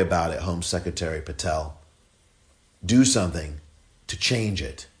sorry about it, Home Secretary Patel. Do something to change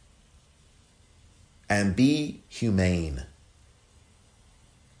it. And be humane.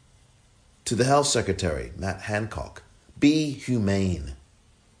 To the Health Secretary, Matt Hancock, be humane.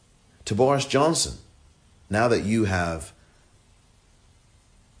 To Boris Johnson, now that you have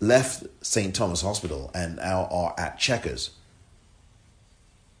left St. Thomas Hospital and now are at Chequers,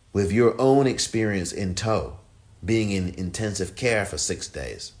 with your own experience in tow, being in intensive care for 6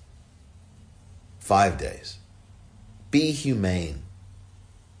 days, 5 days, be humane.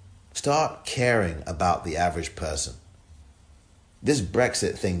 Start caring about the average person. This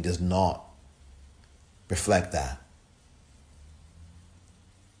Brexit thing does not reflect that.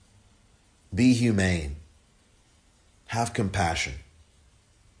 Be humane. Have compassion.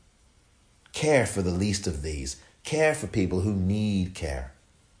 Care for the least of these. Care for people who need care.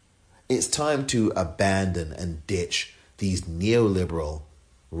 It's time to abandon and ditch these neoliberal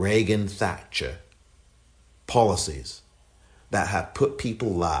Reagan-Thatcher policies that have put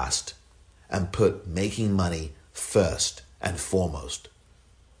people last and put making money first and foremost.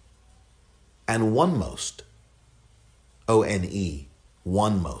 And one most. O-N-E.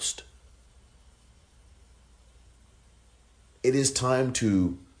 One most. It is time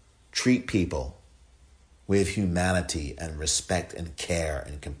to treat people with humanity and respect and care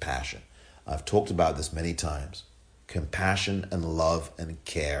and compassion. I've talked about this many times. Compassion and love and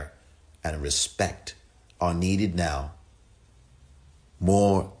care and respect are needed now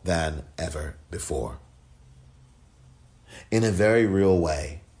more than ever before. In a very real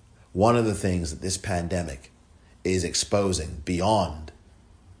way, one of the things that this pandemic is exposing beyond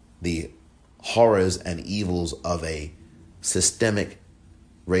the horrors and evils of a systemic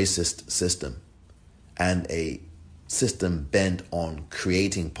racist system and a system bent on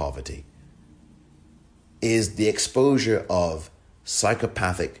creating poverty is the exposure of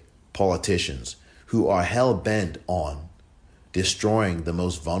psychopathic politicians who are hell-bent on destroying the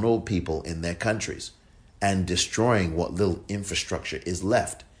most vulnerable people in their countries and destroying what little infrastructure is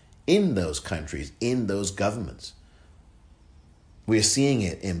left in those countries, in those governments. We're seeing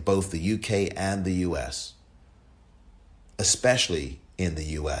it in both the UK and the US, especially in the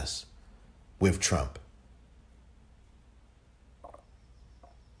US with Trump.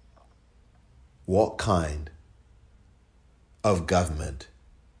 What kind of government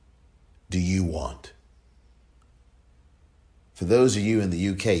do you want? For those of you in the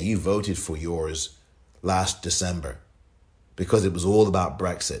UK, you voted for yours last December because it was all about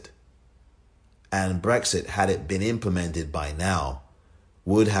Brexit. And Brexit, had it been implemented by now,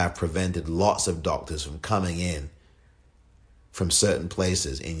 would have prevented lots of doctors from coming in from certain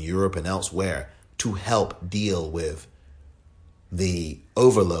places in Europe and elsewhere to help deal with the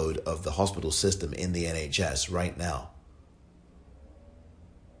overload of the hospital system in the NHS right now.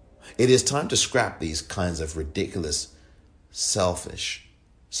 It is time to scrap these kinds of ridiculous, selfish,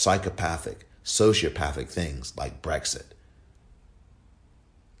 psychopathic, sociopathic things like Brexit.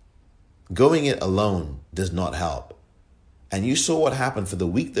 Going it alone does not help. And you saw what happened for the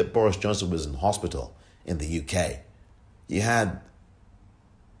week that Boris Johnson was in hospital in the UK. You had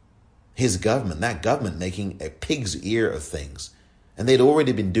his government, that government, making a pig's ear of things. And they'd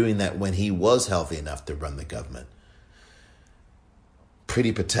already been doing that when he was healthy enough to run the government.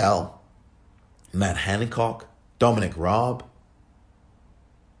 Priti Patel, Matt Hancock, Dominic Raab.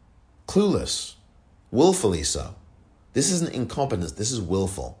 Clueless. Willfully so. This isn't incompetence, this is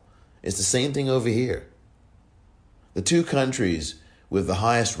willful. It's the same thing over here. The two countries with the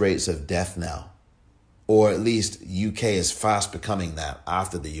highest rates of death now, or at least UK is fast becoming that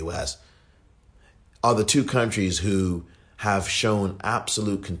after the US, are the two countries who have shown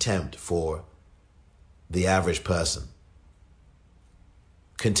absolute contempt for the average person.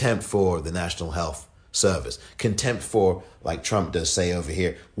 Contempt for the National Health service. Contempt for, like Trump does say over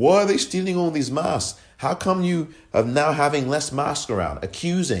here, why are they stealing all these masks? How come you are now having less masks around?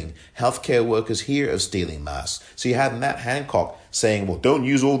 Accusing healthcare workers here of stealing masks. So you had Matt Hancock saying, well, don't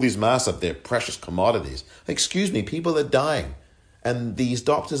use all these masks up there, precious commodities. Excuse me, people are dying. And these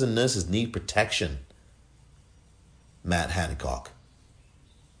doctors and nurses need protection. Matt Hancock.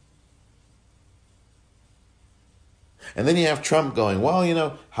 And then you have Trump going,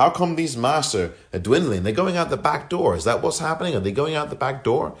 well, how come these masks are dwindling? They're going out the back door. Is that what's happening? Are they going out the back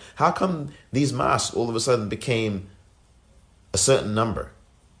door? How come these masks all of a sudden became a certain number?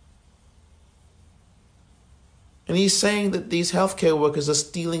 And he's saying that these healthcare workers are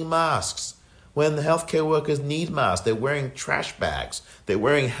stealing masks when the healthcare workers need masks. They're wearing trash bags. They're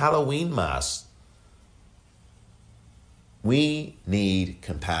wearing Halloween masks. We need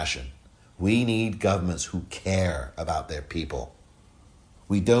compassion. We need governments who care about their people.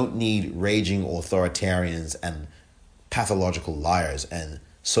 We don't need raging authoritarians and pathological liars and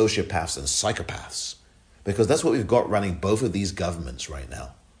sociopaths and psychopaths, because that's what we've got running both of these governments right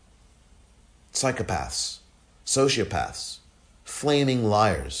now. Psychopaths, sociopaths, flaming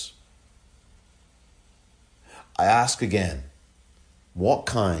liars. I ask again, what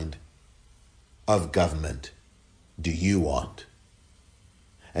kind of government do you want?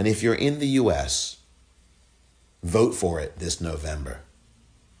 And if you're in the US, vote for it this November.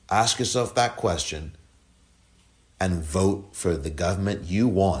 Ask yourself that question and vote for the government you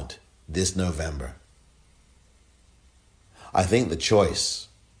want this November. I think the choice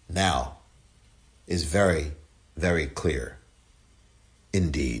now is very, very clear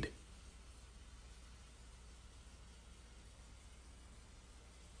indeed.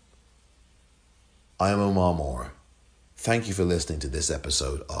 I am Omar Moore. Thank you for listening to this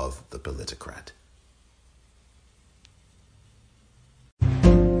episode of The Politicrat.